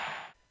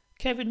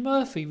 Kevin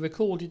Murphy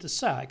recorded the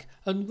sack,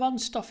 and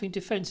run-stuffing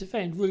defensive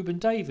end Reuben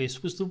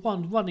Davis was the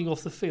one running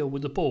off the field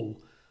with the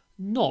ball,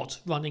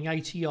 not running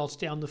 80 yards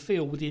down the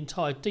field with the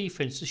entire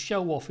defence to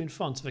show off in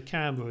front of a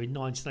camera in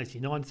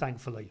 1989,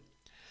 thankfully.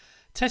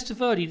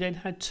 Testaverde then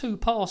had 2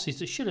 passes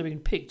that should have been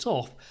picked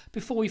off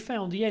before he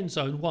found the end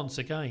zone once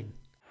again.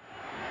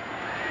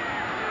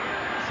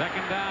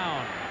 Second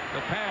down,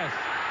 the pass,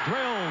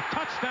 drill,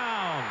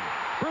 touchdown,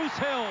 Bruce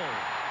Hill.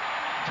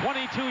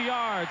 22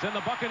 yards, and the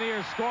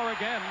Buccaneers score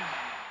again.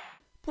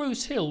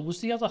 Bruce Hill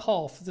was the other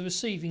half of the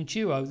receiving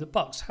duo the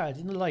Bucs had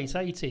in the late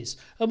 80s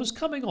and was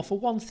coming off a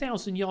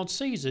 1,000-yard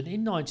season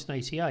in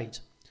 1988.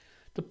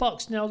 The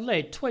Bucs now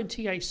led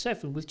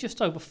 28-7 with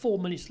just over 4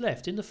 minutes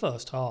left in the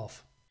first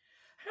half.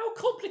 How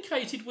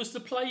complicated was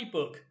the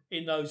playbook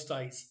in those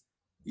days?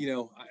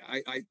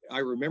 I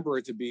remember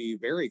it to be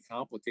very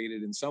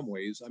complicated in some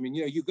ways. I mean,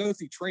 you go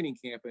through training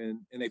camp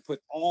and they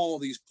put all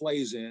these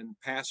plays in,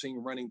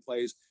 passing, running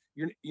plays.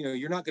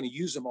 You're not going to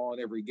use them all in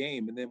every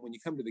game. And then when you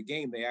come to the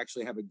game, they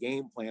actually have a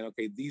game plan.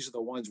 Okay, these are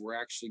the ones we're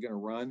actually going to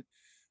run.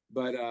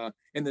 But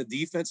and the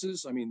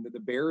defenses, I mean,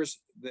 the Bears,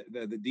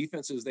 the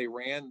defenses they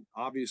ran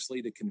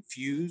obviously to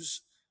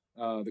confuse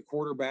the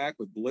quarterback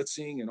with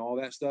blitzing and all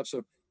that stuff.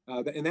 So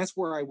and that's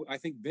where I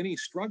think Vinny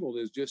struggled,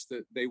 is just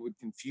that they would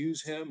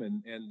confuse him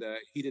and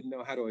he didn't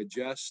know how to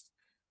adjust.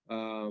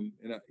 I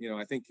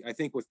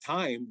think with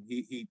time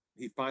he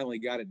finally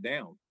got it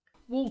down.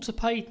 Walter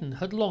Payton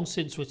had long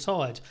since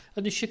retired,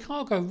 and the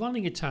Chicago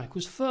running attack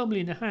was firmly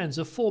in the hands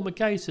of former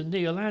Gator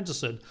Neil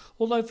Anderson,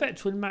 although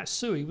veteran Matt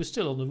Suhey was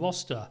still on the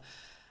roster.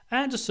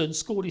 Anderson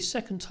scored his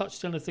second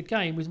touchdown of the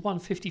game with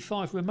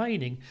 1:55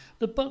 remaining.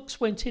 The Bucs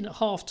went in at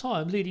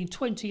half-time leading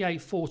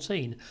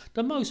 28-14,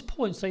 the most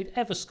points they'd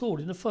ever scored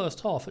in the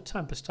first half at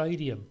Tampa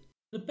Stadium.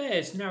 The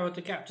Bears narrowed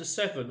the gap to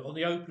 7 on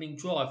the opening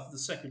drive of the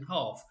second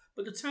half,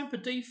 but the Tampa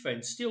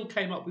defence still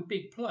came up with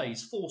big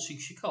plays, forcing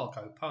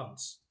Chicago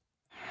punts.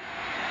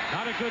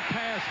 Not a good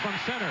pass from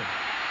center.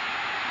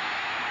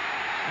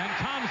 And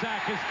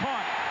Tomczak is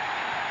caught.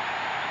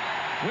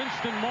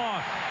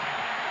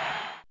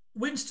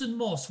 Winston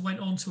Moss went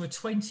on to a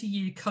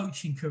 20-year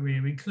coaching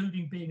career,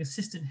 including being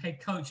assistant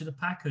head coach of the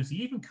Packers. He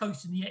even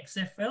coached in the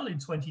XFL in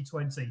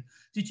 2020.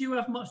 Did you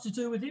have much to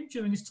do with him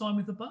during his time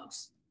with the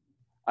Bucs?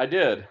 I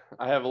did.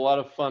 I have a lot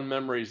of fun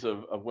memories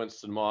of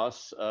Winston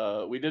Moss.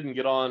 We didn't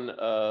get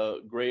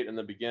on great in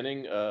the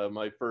beginning.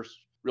 My first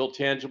real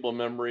tangible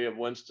memory of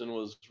Winston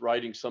was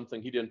writing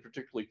something he didn't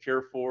particularly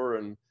care for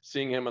and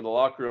seeing him in the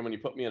locker room, and he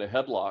put me in a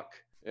headlock.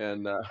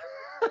 And,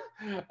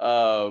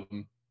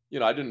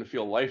 I didn't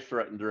feel life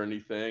threatened or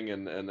anything.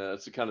 And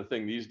it's the kind of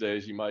thing these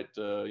days you might,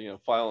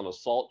 file an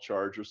assault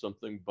charge or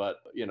something. But,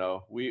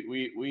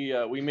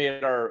 we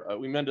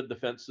mended the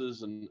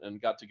fences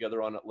and got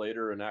together on it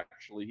later. And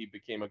actually he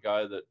became a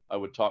guy that I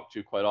would talk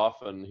to quite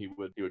often. He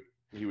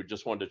would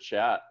just want to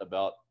chat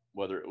about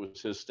whether it was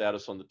his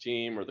status on the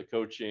team or the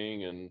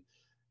coaching.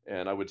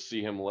 And I would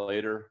see him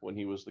later when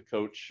he was the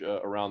coach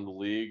around the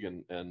league.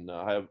 And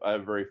I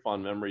have very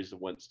fond memories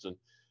of Winston.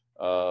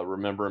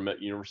 Remember him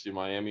at University of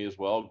Miami as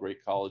well,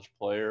 great college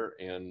player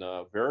and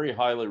very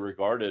highly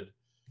regarded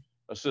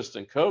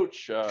assistant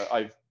coach.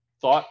 I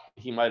thought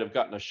he might have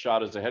gotten a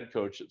shot as a head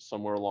coach at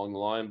somewhere along the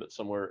line, but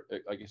somewhere,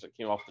 I guess it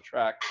came off the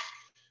tracks.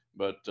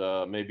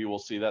 But maybe we'll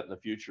see that in the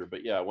future.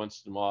 But yeah,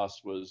 Winston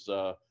Moss was,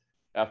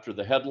 after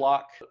the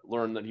headlock,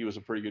 learned that he was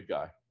a pretty good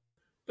guy.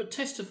 But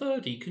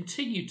Testaverde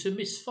continued to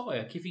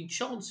misfire, giving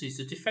chances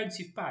to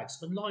defensive backs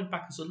and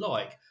linebackers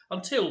alike,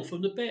 until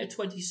from the Bear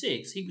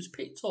 26 he was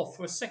picked off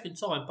for a second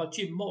time by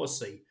Jim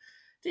Morrissey.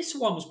 This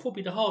one was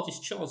probably the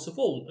hardest chance of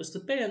all, as the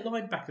Bear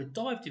linebacker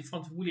dived in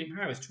front of William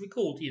Harris to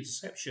record the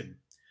interception.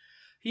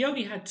 He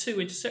only had 2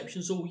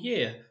 interceptions all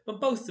year, and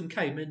both of them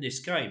came in this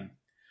game.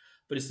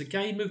 But as the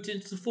game moved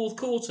into the fourth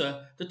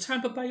quarter, the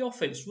Tampa Bay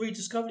offense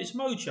rediscovered its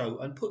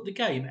mojo and put the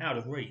game out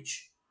of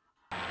reach.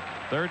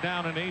 3rd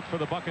down and 8 for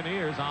the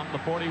Buccaneers on the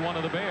 41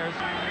 of the Bears.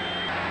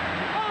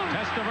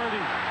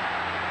 Testaverde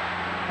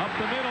up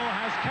the middle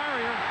has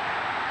Carrier.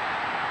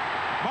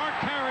 Mark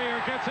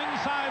Carrier gets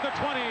inside the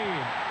 20.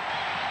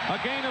 A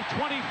gain of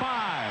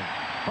 25.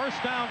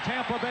 First down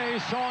Tampa Bay.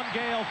 Sean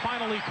Gale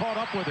finally caught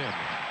up with him.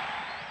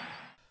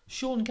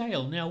 Sean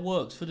Gale now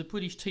works for the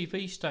British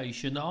TV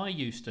station that I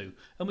used to,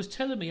 and was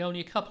telling me only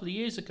a couple of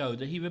years ago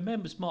that he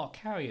remembers Mark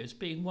Carrier as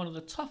being one of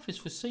the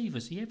toughest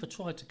receivers he ever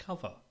tried to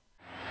cover.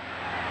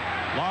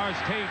 Lars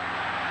Tate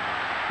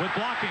with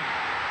blocking.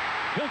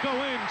 He'll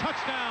go in.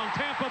 Touchdown,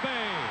 Tampa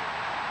Bay.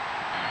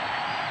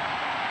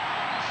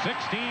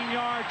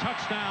 16-yard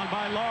touchdown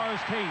by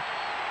Lars Tate.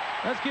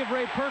 Let's give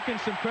Ray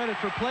Perkins some credit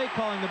for play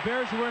calling. The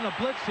Bears were in a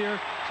blitz here,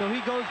 so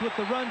he goes with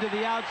the run to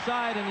the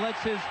outside and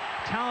lets his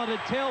talented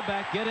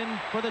tailback get in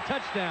for the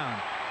touchdown.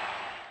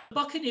 The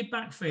Buccaneer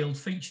backfield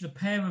featured a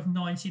pair of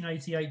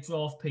 1988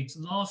 draft picks,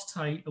 Lars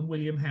Tate and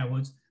William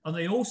Howard, and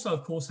they also,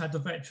 of course, had the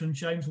veteran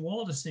James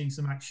Wilder seeing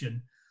some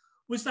action.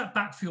 Was that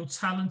backfield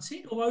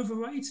talented or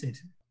overrated?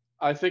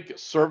 I think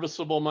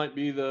serviceable might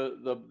be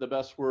the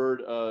best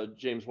word.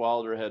 James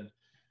Wilder had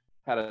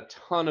a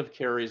ton of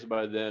carries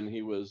by then.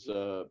 He was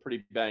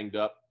pretty banged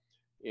up,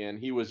 and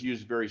he was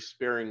used very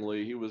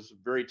sparingly. He was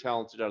very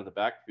talented out of the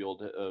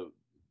backfield.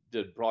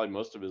 Did probably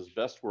most of his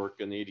best work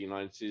in the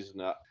 '89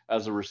 season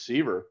as a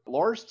receiver.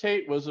 Lars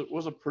Tate was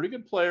a pretty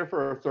good player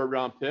for a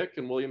 3rd-round pick,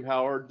 and William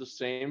Howard the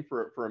same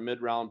for a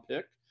mid-round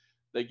pick.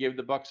 They gave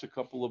the Bucs a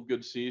couple of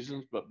good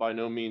seasons, but by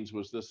no means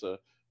was this a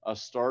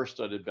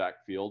star-studded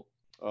backfield.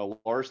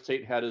 Lars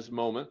Tate had his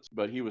moments,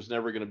 but he was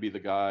never going to be the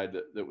guy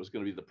that was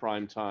going to be the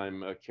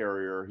primetime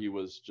carrier. He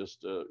was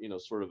just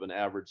sort of an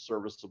average,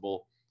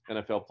 serviceable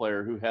NFL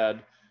player who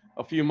had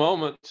a few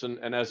moments,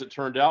 and as it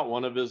turned out,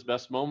 one of his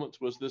best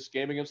moments was this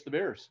game against the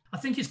Bears. I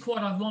think it's quite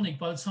ironic,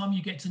 by the time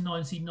you get to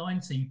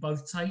 1990,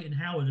 both Tate and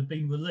Howard had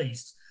been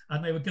released,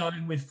 and they were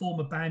going with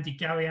former bandit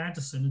Gary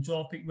Anderson and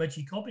draft pick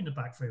Reggie Cobb in the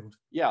backfield.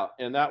 Yeah,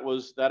 and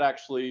that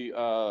actually,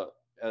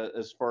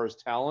 as far as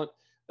talent,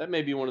 that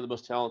may be one of the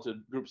most talented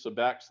groups of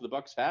backs the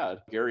Bucs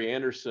had. Gary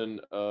Anderson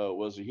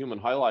was a human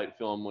highlight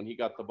film when he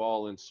got the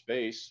ball in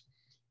space.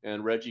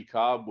 And Reggie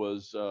Cobb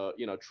was,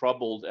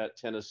 troubled at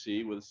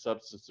Tennessee with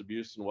substance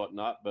abuse and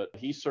whatnot, but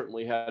he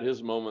certainly had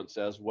his moments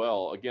as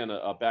well. Again,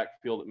 a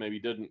backfield that maybe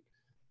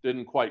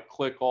didn't quite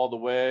click all the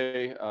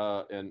way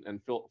and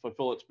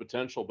fulfill its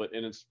potential, but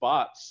in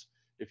spots,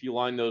 if you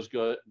line those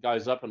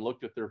guys up and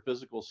looked at their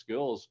physical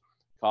skills,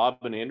 Cobb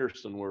and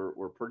Anderson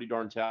were pretty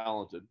darn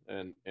talented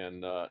and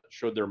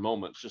showed their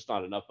moments, just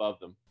not enough of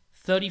them.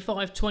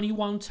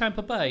 35-21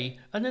 Tampa Bay,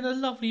 and then a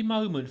lovely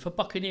moment for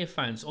Buccaneer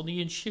fans on the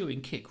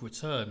ensuing kick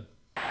return.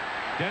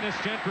 Dennis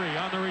Gentry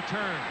on the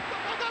return.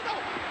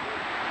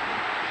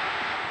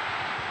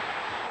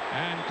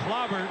 And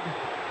clobbered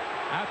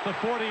at the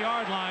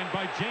 40-yard line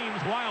by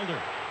James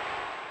Wilder.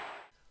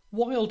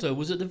 Wilder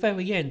was at the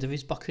very end of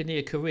his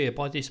Buccaneer career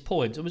by this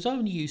point and was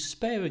only used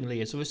sparingly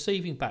as a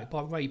receiving back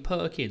by Ray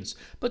Perkins,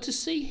 but to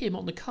see him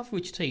on the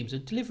coverage teams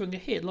and delivering a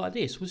hit like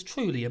this was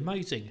truly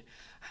amazing.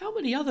 How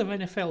many other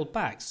NFL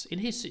backs in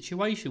his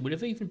situation would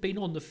have even been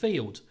on the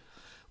field?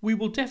 We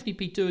will definitely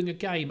be doing a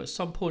game at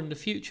some point in the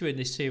future in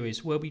this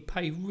series where we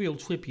pay real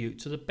tribute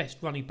to the best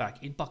running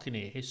back in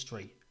Buccaneer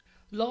history.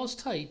 Lars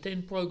Tate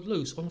then broke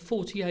loose on a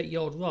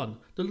 48-yard run,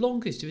 the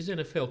longest of his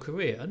NFL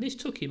career, and this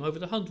took him over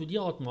the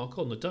 100-yard mark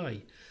on the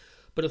day.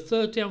 But a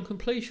 3rd down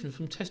completion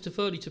from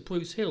Testaverde to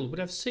Bruce Hill would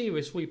have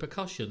serious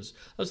repercussions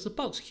as the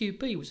Bucs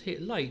QB was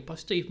hit late by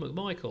Steve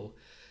McMichael.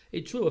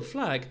 It drew a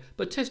flag,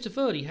 but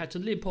Testaverde had to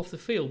limp off the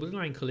field with an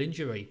ankle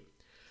injury.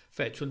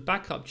 Veteran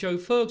backup Joe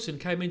Ferguson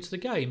came into the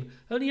game,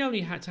 and he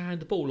only had to hand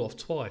the ball off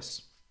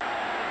twice.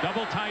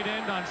 Double tight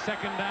end on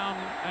 2nd down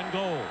and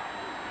goal.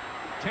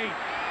 Tate.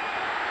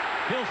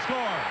 He'll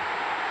score.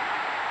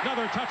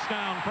 Another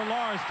touchdown for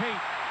Lars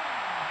Tate.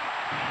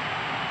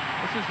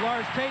 This is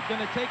Lars Tate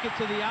going to take it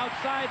to the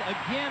outside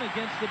again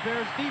against the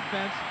Bears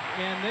defense,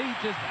 and he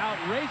just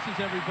outraces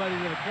everybody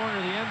to the corner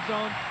of the end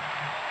zone.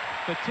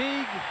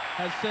 Fatigue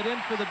has set in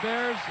for the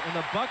Bears, and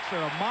the Bucs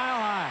are a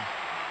mile high.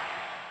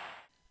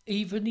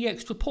 Even the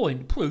extra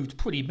point proved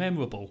pretty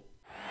memorable.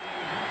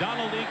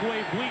 Donald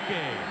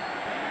Igwe-Buike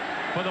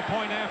for the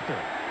point after.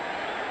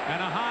 And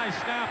a high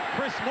snap.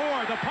 Chris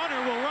Moore, the punter,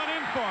 will run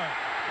in for it.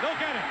 They'll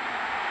get it.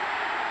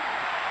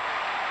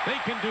 They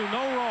can do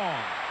no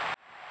wrong.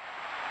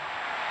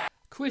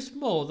 Chris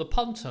Moore, the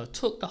punter,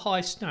 took the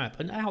high snap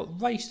and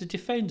outraced the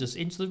defenders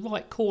into the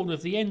right corner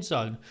of the end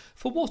zone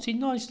for what in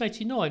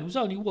 1989 was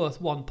only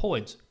worth 1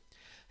 point.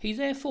 He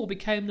therefore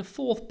became the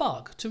 4th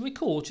Buck to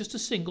record just a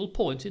single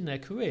point in their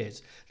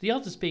careers, the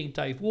others being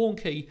Dave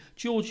Warnke,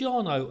 George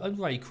Yarno and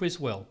Ray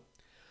Criswell.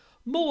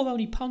 Moore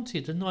only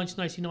punted the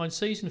 1989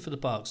 season for the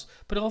Bucks,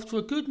 but after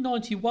a good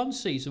 91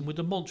 season with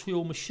the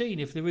Montreal Machine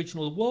of the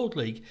original World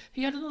League,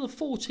 he had another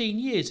 14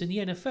 years in the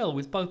NFL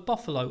with both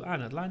Buffalo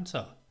and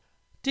Atlanta.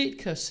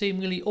 Ditka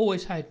seemingly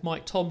always had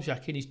Mike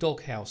Tomczak in his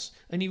doghouse,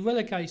 and he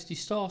relegated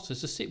his starters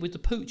to sit with the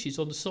Pooches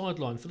on the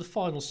sideline for the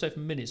final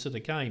 7 minutes of the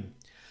game.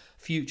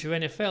 Future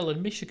NFL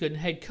and Michigan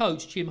head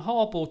coach Jim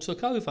Harbaugh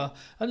took over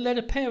and led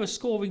a pair of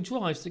scoring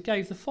drives that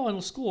gave the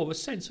final score a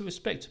sense of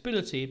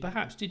respectability it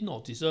perhaps did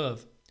not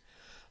deserve.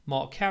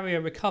 Mark Carrier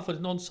recovered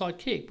an onside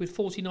kick with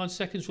 49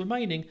 seconds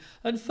remaining,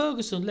 and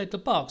Ferguson led the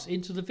Bucks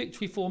into the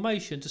victory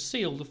formation to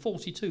seal the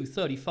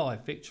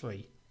 42-35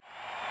 victory.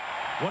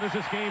 What does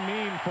this game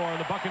mean for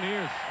the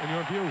Buccaneers, in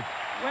your view?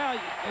 Well,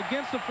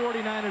 against the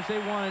 49ers, they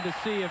wanted to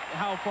see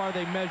how far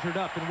they measured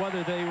up and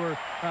whether they were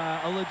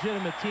a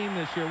legitimate team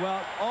this year.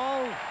 Well,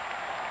 all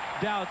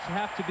doubts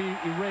have to be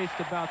erased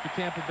about the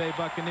Tampa Bay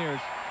Buccaneers.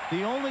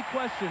 The only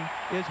question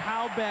is,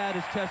 how bad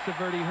is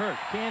Testaverde hurt?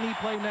 Can he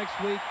play next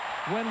week?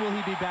 When will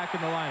he be back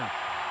in the lineup?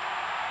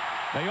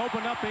 They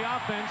opened up the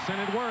offense,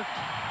 and it worked.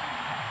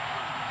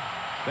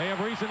 They have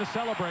reason to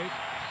celebrate.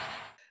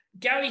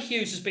 Gary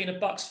Hughes has been a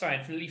Bucks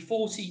fan for nearly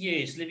 40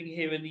 years living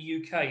here in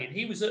the UK, and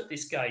he was at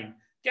this game.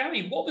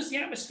 Gary, what was the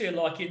atmosphere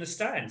like in the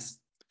stands?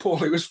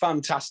 Paul, it was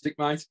fantastic,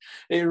 mate.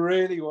 It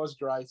really was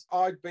great.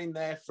 I'd been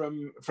there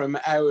from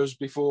hours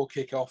before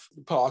kickoff,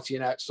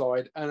 partying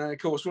outside, and of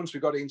course, once we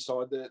got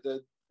inside,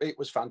 it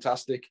was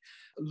fantastic.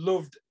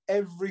 Loved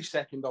every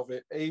second of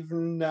it.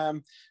 Even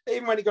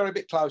when it got a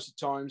bit close at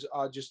times,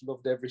 I just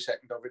loved every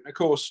second of it. And of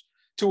course,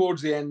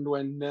 towards the end,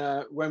 when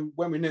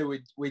we knew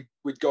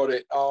we'd got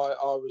it, I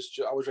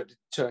was ready to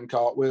turn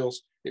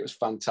cartwheels. It was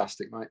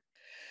fantastic, mate.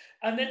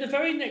 And then the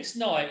very next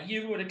night,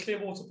 you were at a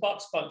Clearwater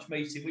Bucks Bunch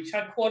meeting, which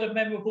had quite a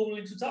memorable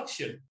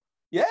introduction.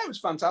 Yeah, it was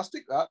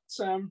fantastic. That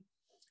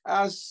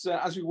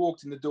as we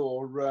walked in the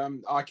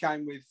door, I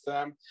came with.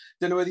 Don't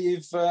know whether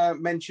you've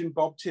mentioned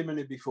Bob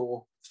Timoney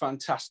before.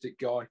 Fantastic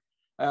guy.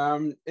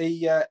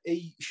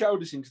 He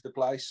showed us into the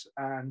place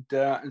and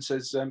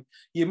says,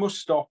 "You must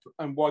stop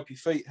and wipe your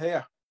feet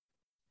here."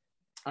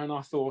 And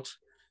I thought,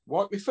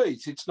 wipe my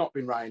feet? It's not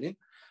been raining.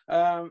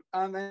 And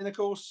then, of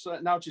course,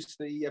 noticed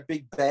the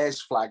big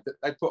Bears flag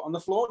that they put on the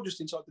floor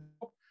just inside the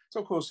door. So,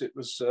 of course, it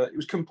was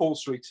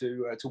compulsory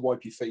to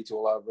wipe your feet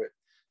all over it.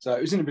 So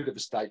it was in a bit of a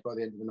state by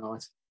the end of the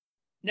night.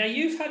 Now,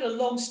 you've had a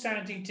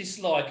long-standing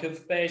dislike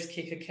of Bears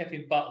kicker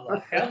Kevin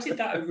Butler. How did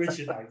that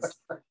originate?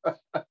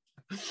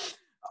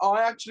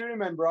 I actually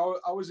remember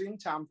I was in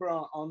Tampa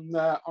on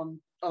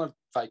a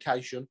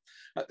vacation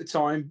at the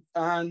time,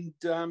 and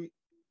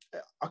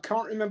I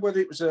can't remember whether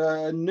it was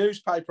a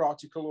newspaper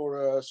article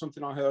or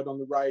something I heard on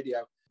the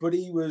radio, but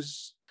he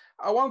was,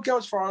 I won't go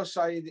as far as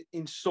saying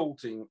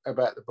insulting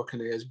about the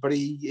Buccaneers, but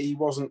he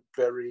wasn't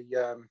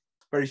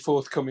very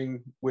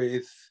forthcoming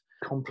with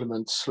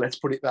compliments, let's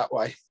put it that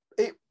way.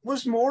 It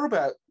was more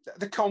about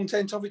the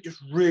content of it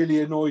just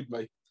really annoyed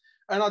me.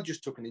 And I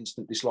just took an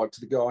instant dislike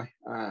to the guy,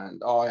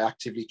 and I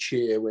actively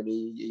cheer when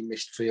he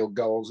missed field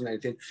goals and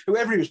anything.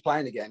 Whoever he was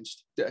playing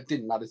against, it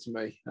didn't matter to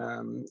me,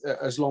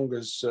 as long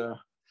as...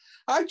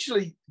 I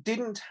actually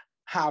didn't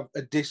have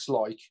a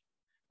dislike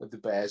of the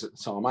Bears at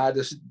the time. I had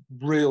a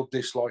real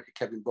dislike of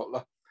Kevin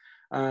Butler,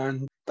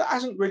 and that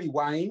hasn't really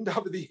waned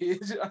over the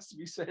years, it has to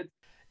be said.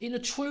 In a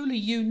truly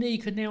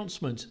unique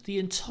announcement, the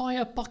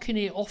entire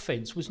Buccaneer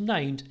offense was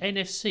named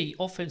NFC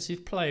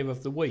Offensive Player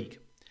of the Week.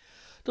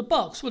 The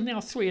Bucks were now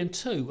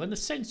 3-2, and the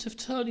sense of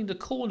turning the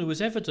corner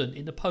was evident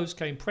in the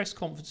post-game press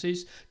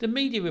conferences, the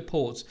media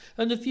reports,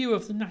 and the view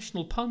of the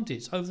national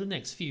pundits over the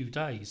next few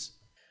days.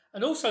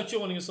 And also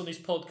joining us on this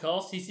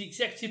podcast is the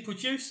executive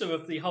producer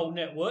of the whole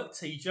network,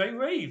 TJ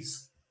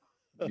Reeves.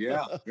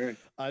 Yeah.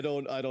 I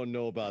don't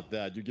know about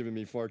that. You're giving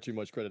me far too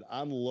much credit.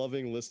 I'm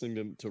loving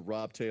listening to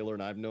Rob Taylor,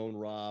 and I've known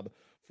Rob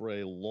for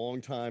a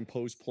long time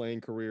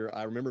post-playing career.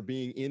 I remember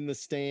being in the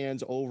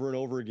stands over and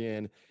over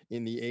again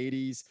in the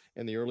 80s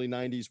and the early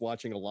 90s,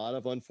 watching a lot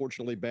of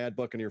unfortunately bad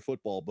Buccaneer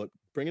football. But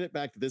bringing it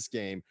back to this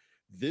game,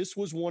 this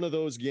was one of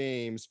those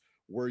games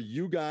where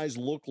you guys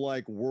look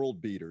like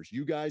world beaters.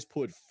 You guys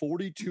put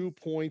 42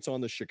 points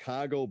on the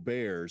Chicago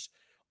Bears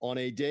on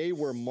a day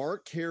where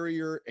Mark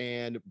Carrier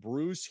and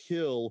Bruce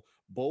Hill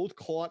both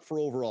caught for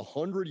over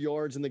 100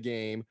 yards in the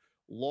game.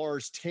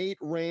 Lars Tate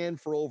ran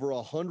for over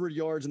 100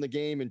 yards in the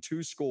game and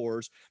 2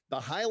 scores. The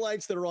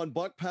highlights that are on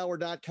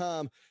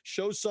buckpower.com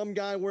show some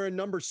guy wearing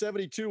number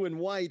 72 in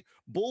white,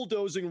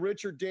 bulldozing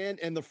Richard Dent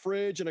and the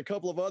Fridge and a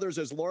couple of others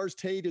as Lars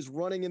Tate is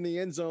running in the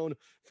end zone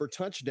for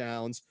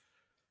touchdowns.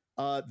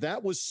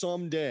 That was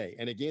some day.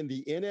 And again,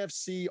 the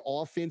NFC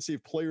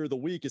Offensive Player of the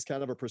Week is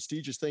kind of a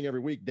prestigious thing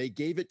every week. They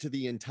gave it to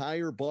the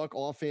entire Buck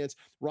offense.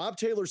 Rob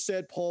Taylor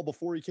said, Paul,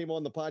 before he came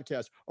on the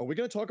podcast, are we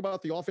going to talk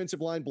about the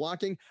offensive line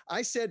blocking?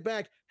 I said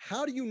back,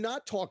 how do you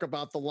not talk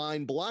about the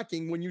line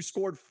blocking when you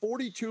scored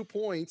 42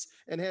 points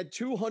and had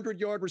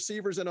 200-yard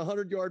receivers and a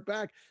 100-yard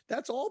back?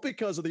 That's all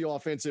because of the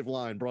offensive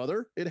line,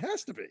 brother. It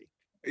has to be.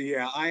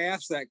 Yeah, I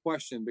asked that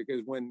question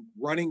because when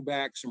running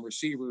backs and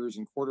receivers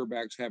and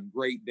quarterbacks have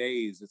great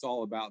days, it's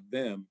all about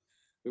them.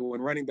 But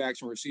when running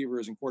backs and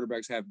receivers and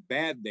quarterbacks have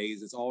bad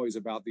days, it's always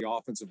about the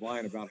offensive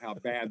line, about how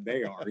bad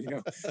they are,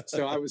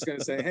 So I was going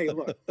to say, hey,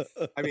 look,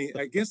 I mean,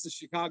 against the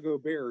Chicago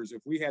Bears,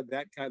 if we had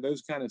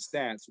those kind of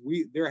stats,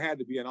 there had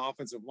to be an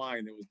offensive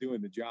line that was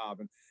doing the job.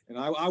 And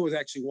I was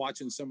actually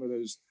watching some of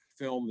those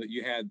film that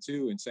you had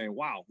too, and saying,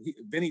 wow,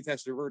 Vinny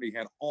Testaverde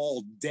had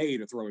all day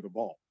to throw the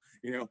ball,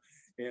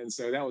 And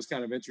so that was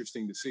kind of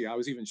interesting to see. I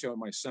was even showing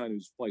my son who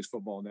plays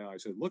football now. I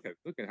said, look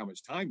at how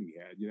much time he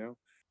had,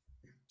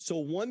 So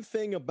one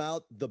thing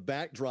about the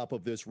backdrop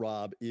of this,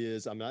 Rob,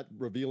 is I'm not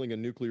revealing a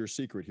nuclear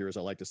secret here, as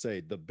I like to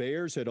say. The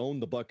Bears had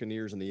owned the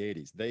Buccaneers in the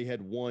 80s. They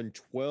had won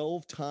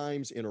 12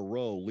 times in a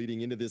row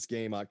leading into this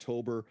game,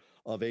 October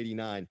of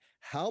 89.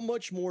 How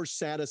much more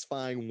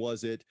satisfying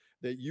was it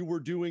that you were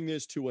doing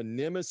this to a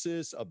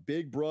nemesis, a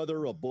big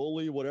brother, a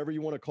bully, whatever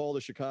you want to call the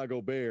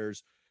Chicago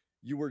Bears?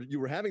 You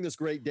were having this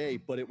great day,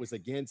 but it was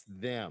against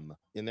them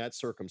in that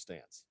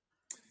circumstance.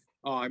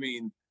 Oh, I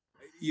mean,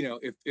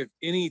 if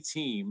any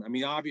team, I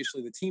mean,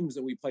 obviously the teams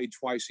that we played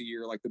twice a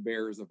year, like the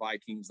Bears, the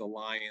Vikings, the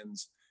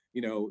Lions,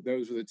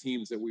 those are the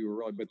teams that we were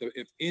really, but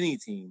if any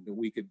team that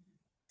we could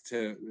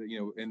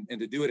and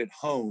to do it at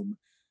home,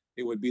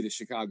 it would be the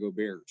Chicago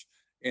Bears.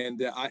 And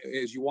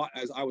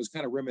as I was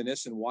kind of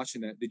reminiscent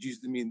watching that,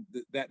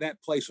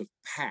 that place was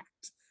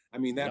packed. I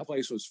mean, that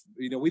place was,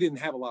 we didn't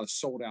have a lot of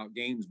sold out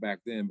games back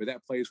then, but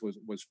that place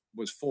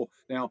was full.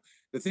 Now,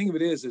 the thing of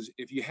it is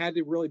if you had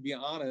to really be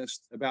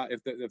honest about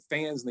if the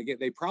fans,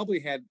 they probably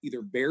had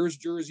either Bears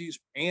jerseys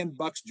and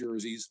Bucks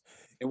jerseys.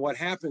 And what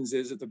happens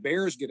is if the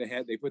Bears get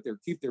ahead, they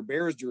keep their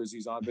Bears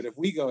jerseys on. But if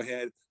we go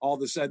ahead, all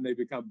of a sudden they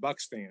become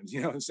Bucks fans,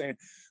 you know what I'm saying?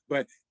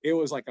 But it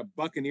was like a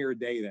Buccaneer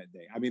day that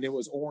day. I mean, it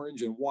was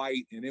orange and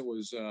white, and it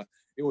was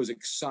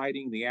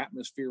exciting. The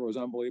atmosphere was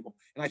unbelievable.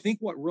 And I think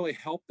what really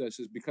helped us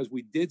is because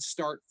we did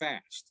start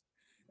fast.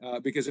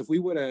 Because if we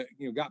would have,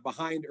 got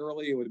behind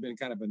early, it would have been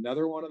kind of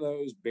another one of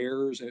those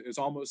Bears. It's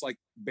almost like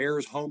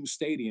Bears home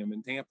stadium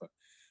in Tampa.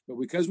 But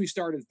because we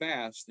started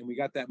fast and we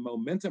got that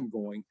momentum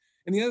going,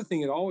 and the other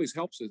thing it always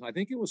helps is I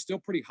think it was still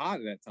pretty hot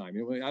at that time.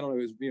 I don't know,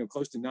 it was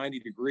close to 90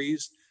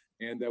 degrees,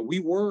 and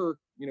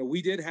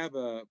we did have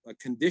a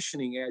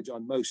conditioning edge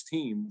on most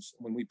teams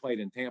when we played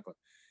in Tampa.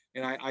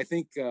 And I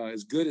think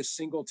as good as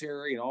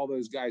Singletary and all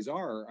those guys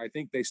are, I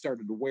think they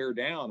started to wear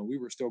down, and we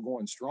were still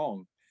going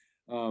strong.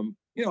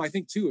 I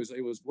think too,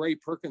 it was Ray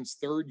Perkins'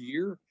 third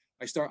year.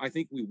 I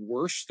think we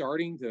were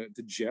starting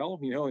to gel,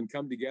 and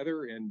come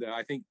together. And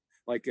I think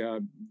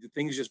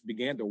things just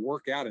began to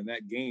work out in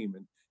that game.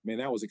 And man,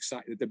 that was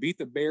exciting to beat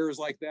the Bears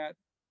like that.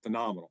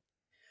 Phenomenal.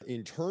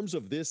 In terms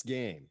of this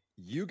game,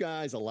 you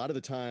guys, a lot of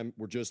the time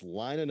were just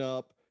lining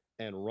up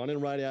and running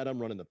right at them,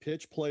 running the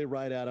pitch play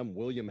right at them.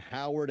 William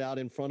Howard out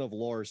in front of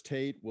Lars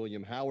Tate,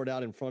 William Howard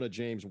out in front of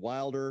James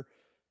Wilder.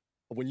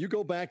 When you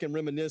go back and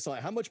reminisce,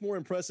 how much more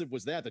impressive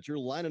was that you're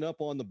lining up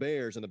on the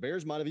Bears, and the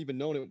Bears might have even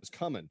known it was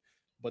coming,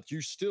 but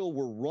you still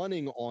were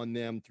running on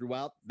them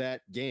throughout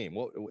that game?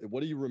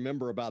 What do you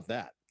remember about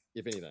that,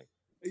 if anything?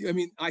 I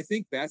mean, I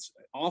think that's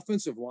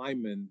offensive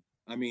linemen.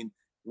 I mean,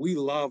 we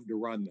love to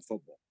run the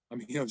football. I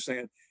mean, you know what I'm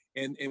saying?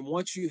 And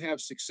once you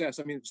have success,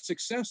 I mean,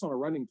 success on a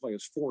running play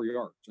is 4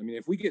 yards. I mean,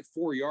 if we get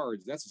 4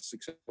 yards, that's a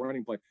successful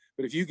running play.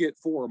 But if you get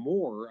 4 or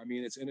more, I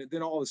mean,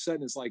 then all of a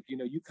sudden it's like,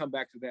 you come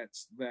back to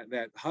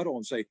that huddle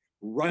and say,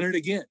 run it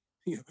again,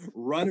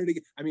 run it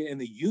again. I mean, and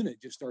the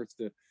unit just starts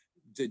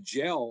to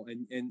gel,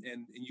 and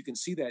you can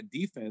see that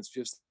defense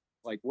just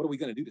like, what are we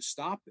going to do to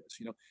stop this?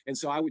 And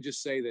so I would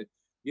just say that,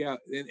 yeah,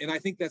 and I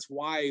think that's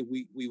why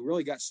we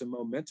really got some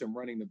momentum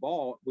running the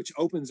ball, which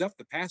opens up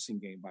the passing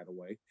game, by the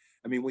way.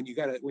 I mean, when you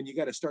got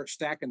to start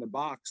stacking the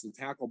box, the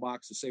tackle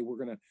box, to say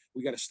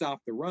we got to stop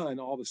the run,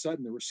 all of a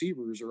sudden the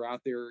receivers are out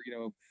there,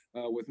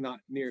 with not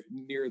near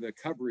the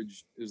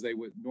coverage as they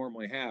would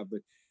normally have.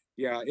 But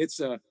yeah,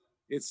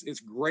 it's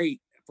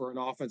great for an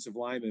offensive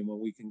lineman when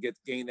we can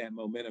gain that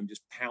momentum,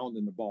 just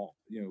pounding the ball,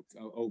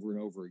 over and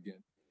over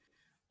again.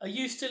 Are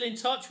you still in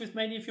touch with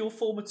many of your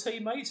former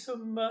teammates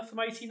from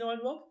 '89,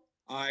 Rob?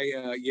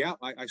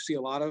 I see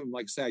a lot of them.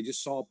 Like I said, I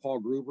just saw Paul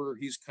Gruber.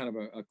 He's kind of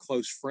a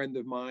close friend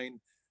of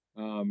mine.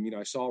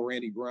 I saw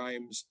Randy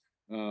Grimes.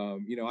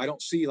 I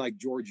don't see like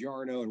George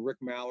Yarno and Rick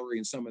Mallory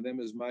and some of them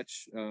as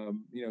much.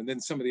 And then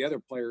some of the other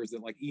players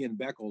that like Ian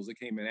Beckles that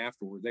came in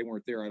afterward, they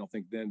weren't there, I don't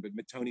think then, but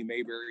Tony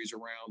Mayberry's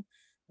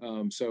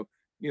around. So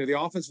the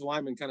offensive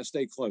linemen kind of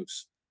stay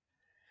close.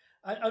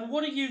 And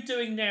what are you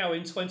doing now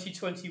in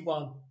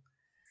 2021?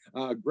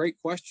 Great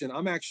question.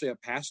 I'm actually a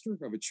pastor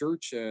of a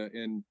church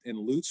in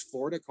Lutz,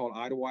 Florida, called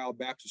Idlewild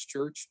Baptist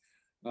Church.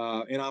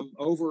 And I'm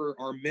over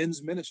our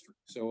men's ministry.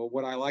 So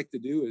what I like to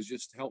do is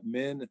just help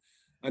men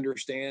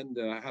understand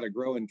how to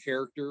grow in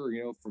character,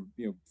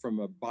 from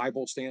a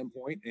Bible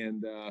standpoint.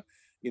 And,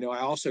 I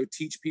also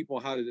teach people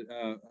how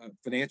to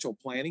financial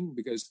planning,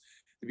 because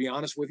to be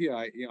honest with you,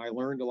 I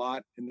learned a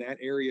lot in that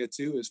area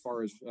too, as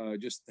far as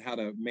just how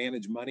to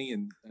manage money,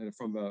 and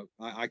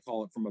I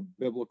call it from a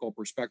biblical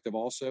perspective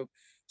also.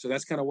 So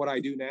that's kind of what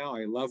I do now.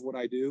 I love what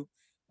I do.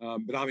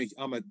 But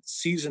I'm a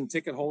season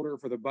ticket holder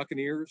for the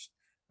Buccaneers.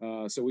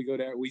 So we go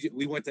down.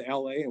 We went to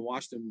LA and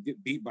watched them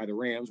get beat by the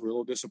Rams. We're a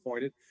little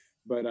disappointed,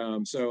 but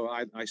so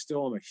I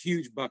still am a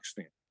huge Bucks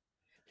fan.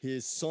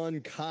 His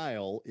son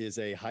Kyle is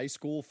a high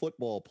school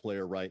football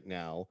player right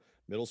now,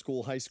 middle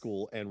school, high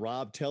school. And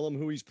Rob, tell him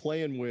who he's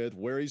playing with,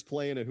 where he's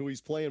playing, and who he's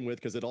playing with,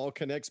 because it all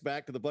connects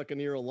back to the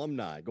Buccaneer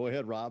alumni. Go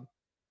ahead, Rob.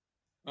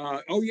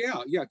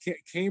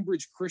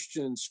 Cambridge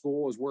Christian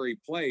School is where he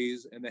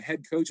plays, and the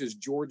head coach is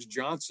George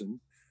Johnson,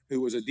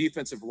 who was a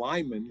defensive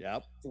lineman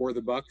for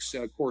the Bucks,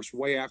 of course,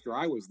 way after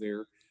I was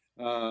there.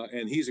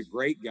 And he's a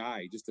great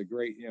guy, just a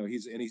great,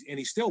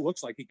 he still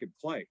looks like he could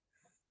play.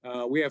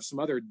 We have some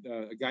other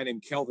a guy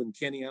named Kelvin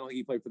Kenny. I don't think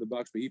he played for the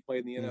Bucks, but he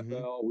played in the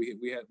NFL.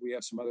 We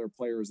have some other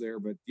players there,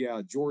 but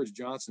yeah, George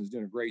Johnson's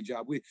doing a great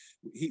job.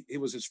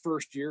 It was his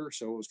first year,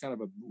 so it was kind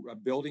of a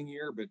building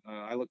year, but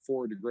I look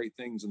forward to great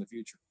things in the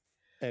future.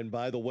 And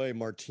by the way,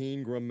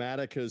 Martin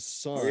Grammatica's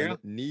son,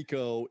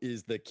 Nico,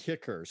 is the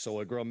kicker. So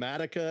a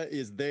Grammatica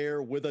is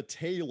there with a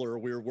Taylor.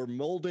 We're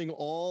molding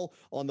all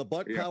on the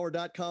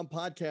buckpower.com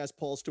podcast,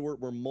 Paul Stewart.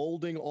 We're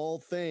molding all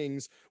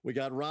things. We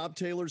got Rob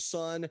Taylor's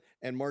son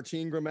and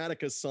Martin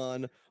Grammatica's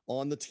son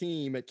on the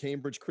team at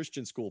Cambridge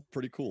Christian School.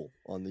 Pretty cool.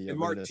 And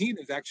Martin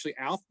is actually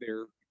out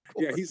there.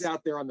 Yeah, he's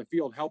out there on the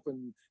field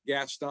helping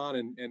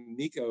Gaston and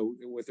Nico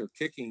with their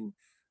kicking.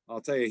 I'll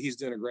tell you, he's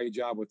doing a great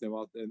job with them.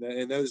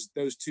 And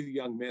those two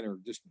young men are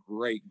just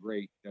great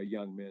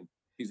young men.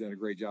 He's done a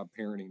great job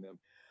parenting them.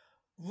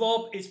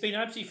 Rob, it's been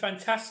absolutely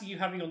fantastic you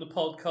having on the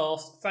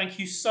podcast. Thank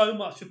you so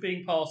much for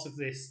being part of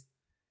this.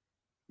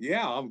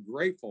 Yeah, I'm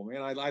grateful,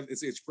 man.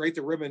 It's great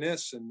to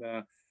reminisce. And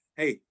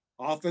hey,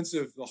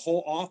 the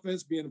whole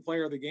offense being the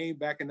player of the game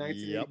back in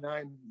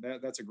 1989,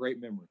 that's a great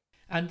memory.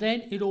 And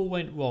then it all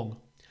went wrong.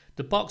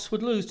 The Bucks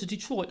would lose to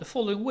Detroit the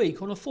following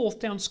week on a fourth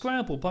down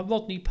scramble by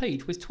Rodney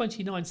Peete with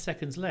 29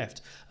 seconds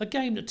left, a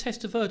game that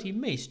Testaverde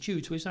missed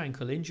due to his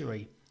ankle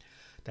injury.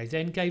 They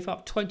then gave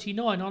up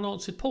 29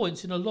 unanswered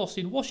points in a loss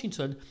in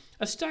Washington,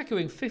 a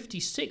staggering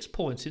 56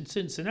 points in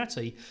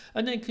Cincinnati,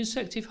 and then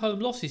consecutive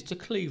home losses to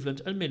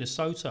Cleveland and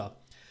Minnesota.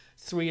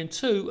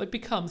 3-2 had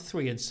become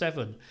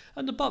 3-7,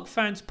 and the Buck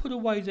fans put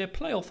away their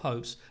playoff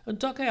hopes and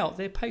dug out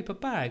their paper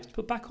bags to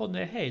put back on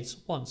their heads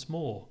once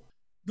more.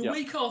 The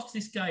week after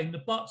this game, the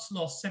Bucks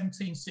lost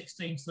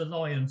 17-16 to the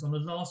Lions on a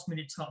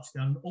last-minute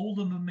touchdown, and all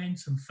the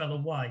momentum fell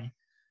away.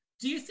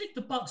 Do you think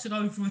the Bucks had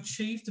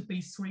overachieved to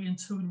be 3-2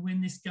 and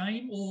win this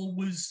game, or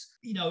was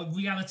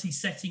reality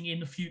setting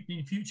in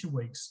future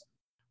weeks?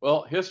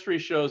 Well, history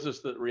shows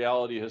us that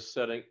reality has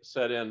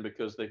set in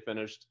because they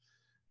finished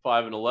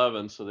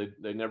 5-11, so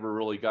they never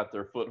really got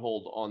their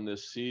foothold on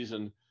this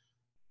season.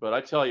 But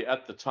I tell you,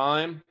 at the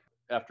time,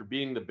 after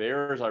beating the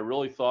Bears, I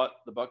really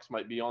thought the Bucks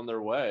might be on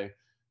their way.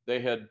 They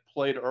had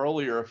played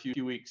earlier a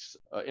few weeks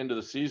into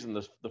the season.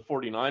 The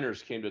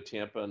 49ers came to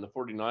Tampa, and the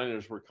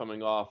 49ers were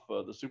coming off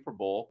the Super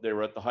Bowl. They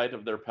were at the height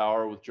of their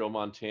power with Joe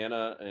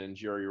Montana and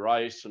Jerry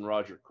Rice and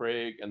Roger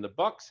Craig, and the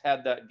Bucks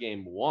had that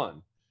game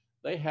won.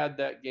 They had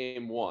that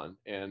game won,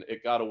 and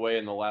it got away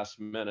in the last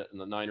minute, and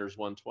the Niners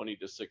won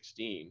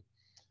 20-16.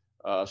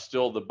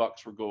 Still, the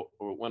Bucks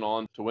went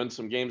on to win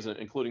some games,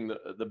 including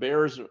the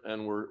Bears,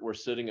 and we're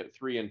sitting at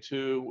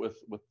 3-2 with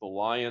the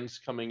Lions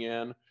coming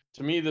in.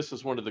 To me, this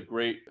is one of the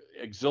great,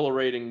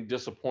 exhilarating,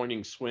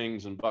 disappointing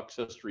swings in Bucks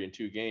history in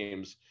two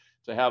games.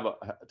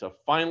 To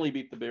finally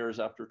beat the Bears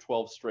after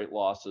 12 straight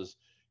losses,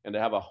 and to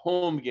have a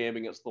home game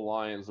against the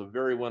Lions, a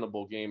very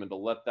winnable game, and to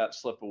let that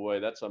slip away,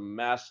 that's a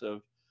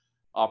massive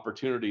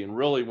opportunity. And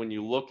really, when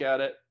you look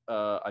at it,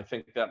 I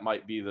think that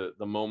might be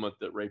the moment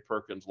that Ray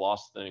Perkins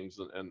lost things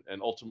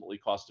and ultimately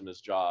cost him his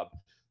job,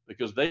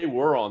 because they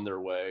were on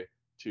their way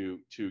to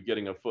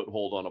getting a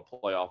foothold on a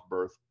playoff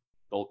berth.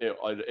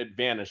 It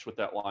vanished with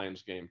that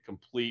Lions game.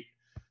 Complete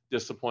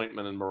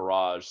disappointment and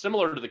mirage,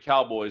 similar to the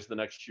Cowboys the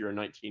next year in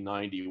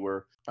 1990,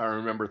 where I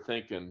remember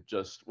thinking,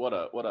 just what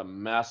a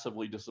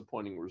massively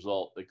disappointing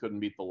result. They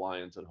couldn't beat the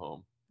Lions at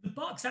home. The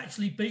Bucks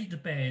actually beat the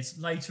Bears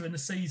later in the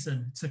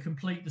season to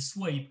complete the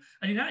sweep,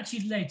 and it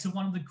actually led to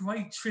one of the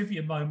great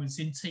trivia moments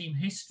in team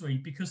history,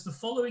 because the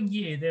following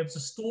year there was a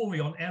story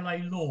on LA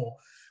Law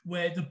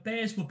where the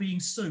Bears were being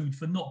sued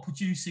for not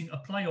producing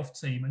a playoff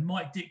team, and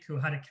Mike Ditka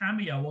had a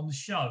cameo on the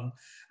show,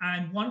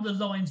 and one of the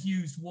lines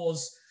used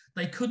was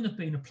they couldn't have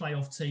been a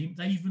playoff team.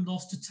 They even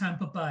lost to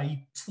Tampa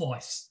Bay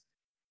twice.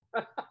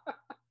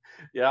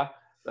 Yeah,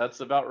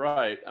 that's about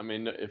right. I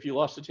mean, if you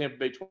lost to Tampa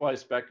Bay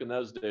twice back in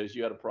those days,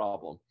 you had a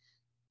problem.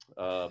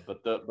 But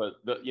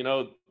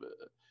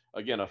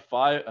again,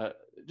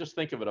 just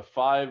think of it, a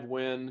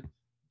 5-win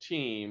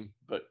team,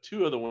 but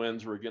 2 of the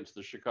wins were against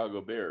the Chicago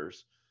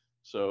Bears.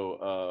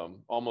 So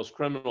almost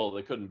criminal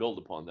they couldn't build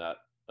upon that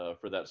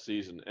for that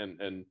season.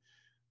 And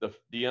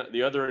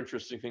the other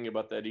interesting thing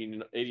about that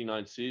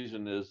 89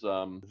 season is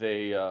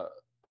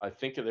I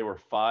think they were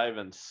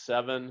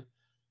 5-7,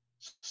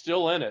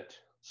 still in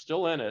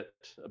it,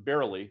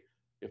 barely,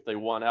 if they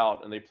won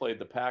out, and they played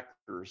the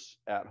Packers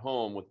at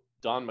home with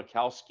Don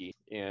Majkowski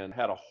and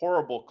had a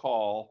horrible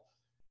call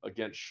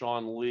against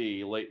Sean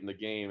Lee late in the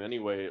game.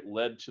 Anyway, it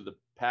led to the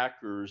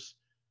Packers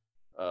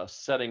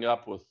setting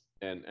up with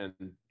and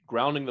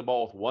grounding the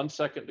ball with 1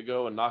 second to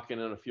go and knocking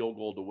in a field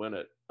goal to win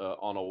it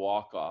on a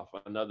walk-off.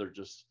 Another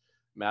just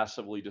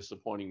massively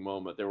disappointing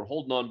moment. They were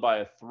holding on by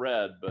a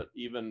thread, but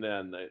even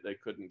then they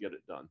couldn't get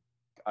it done.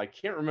 I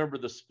can't remember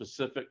the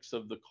specifics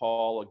of the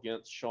call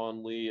against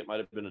Sean Lee. It might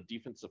have been a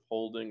defensive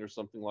holding or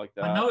something like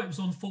that. I know it was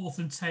on 4th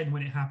and 10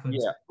 when it happened.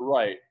 Yeah,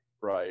 right.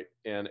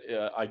 And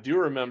I do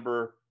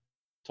remember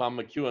Tom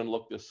McEwen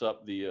looked this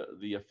up.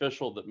 The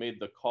official that made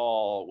the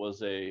call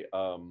was a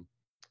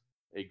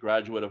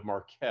graduate of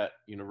Marquette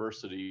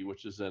University,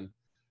 which is in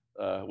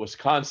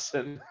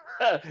Wisconsin.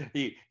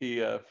 he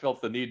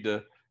felt the need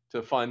to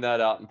find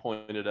that out and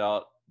point it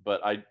out.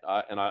 But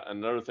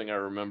another thing I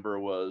remember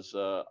was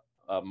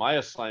my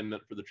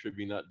assignment for the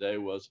Tribune that day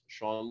was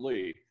Sean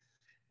Lee,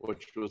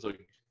 which was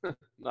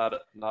not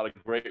a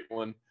great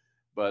one.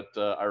 But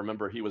I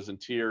remember he was in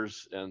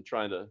tears and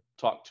trying to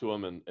talk to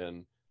him,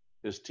 and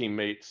his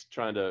teammates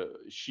trying to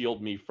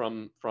shield me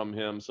from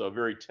him. So a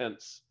very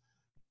tense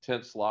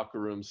locker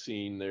room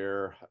scene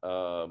there.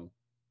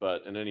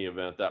 But in any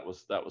event, that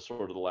was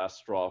sort of the last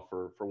straw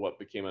for what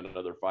became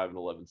another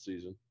 5-11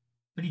 season.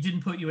 But he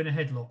didn't put you in a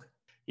headlock.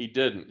 He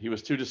didn't. He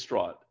was too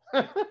distraught.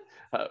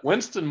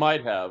 Winston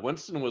might have.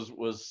 Winston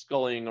was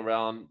scullying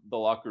around the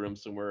locker room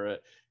somewhere.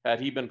 Had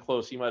he been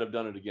close, he might have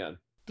done it again.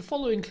 The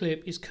following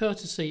clip is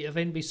courtesy of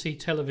NBC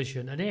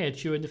Television and aired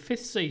during the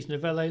 5th season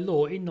of LA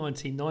Law in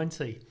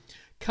 1990.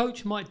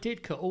 Coach Mike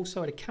Ditka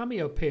also had a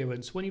cameo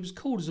appearance when he was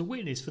called as a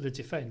witness for the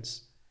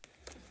defence.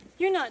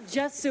 You're not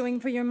just suing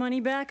for your money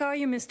back, are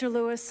you, Mr.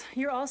 Lewis?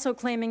 You're also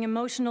claiming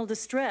emotional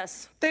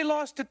distress. They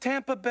lost to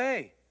Tampa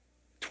Bay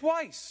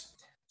twice.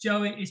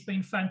 Joey, it's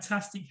been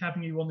fantastic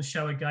having you on the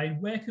show again.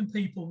 Where can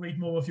people read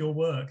more of your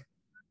work?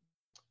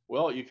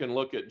 Well, you can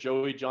look at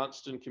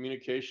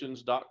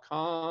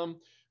joeyjohnstoncommunications.com,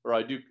 where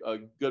I do a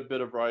good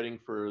bit of writing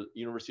for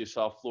University of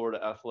South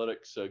Florida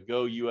Athletics,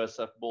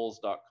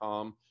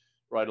 gousfbulls.com,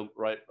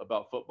 write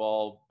about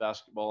football,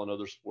 basketball, and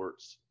other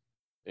sports.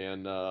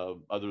 And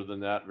other than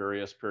that,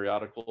 various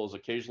periodicals,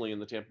 occasionally in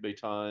the Tampa Bay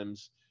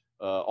Times,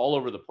 all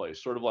over the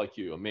place, sort of like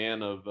you, a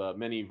man of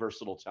many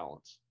versatile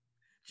talents.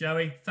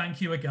 Joey,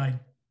 thank you again.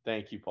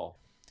 Thank you, Paul.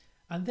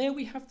 And there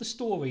we have the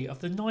story of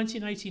the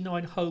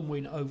 1989 home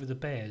win over the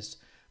Bears.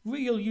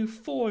 Real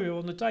euphoria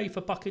on the day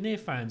for Buccaneer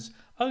fans,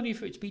 only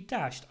for it to be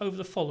dashed over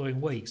the following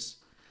weeks.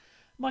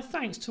 My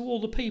thanks to all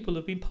the people who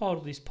have been part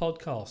of this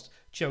podcast: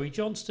 Joey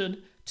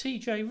Johnston,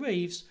 TJ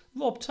Reeves,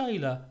 Rob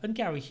Taylor and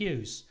Gary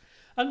Hughes.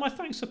 And my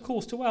thanks of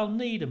course to Al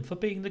Needham for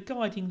being the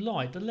guiding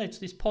light that led to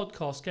this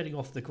podcast getting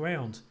off the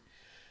ground.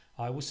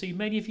 I will see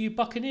many of you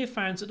Buccaneer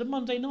fans at the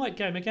Monday night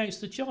game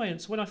against the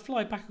Giants when I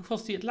fly back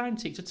across the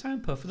Atlantic to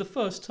Tampa for the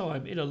first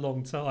time in a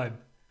long time.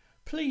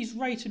 Please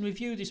rate and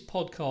review this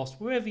podcast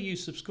wherever you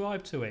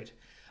subscribe to it,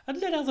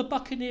 and let other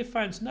Buccaneer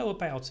fans know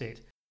about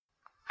it.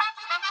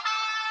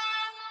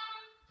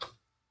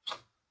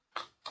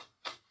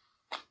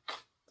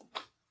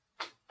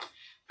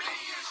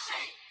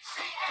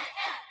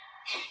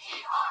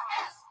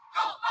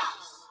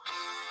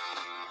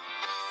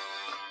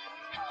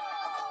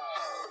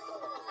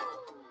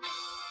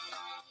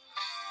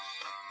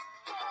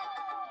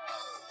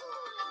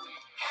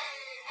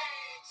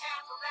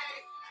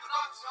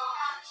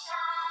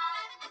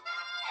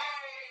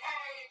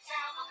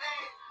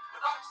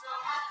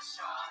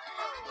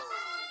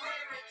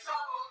 We're in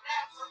trouble,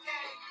 that's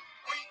okay.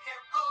 We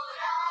can pull it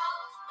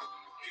out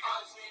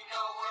because we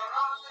know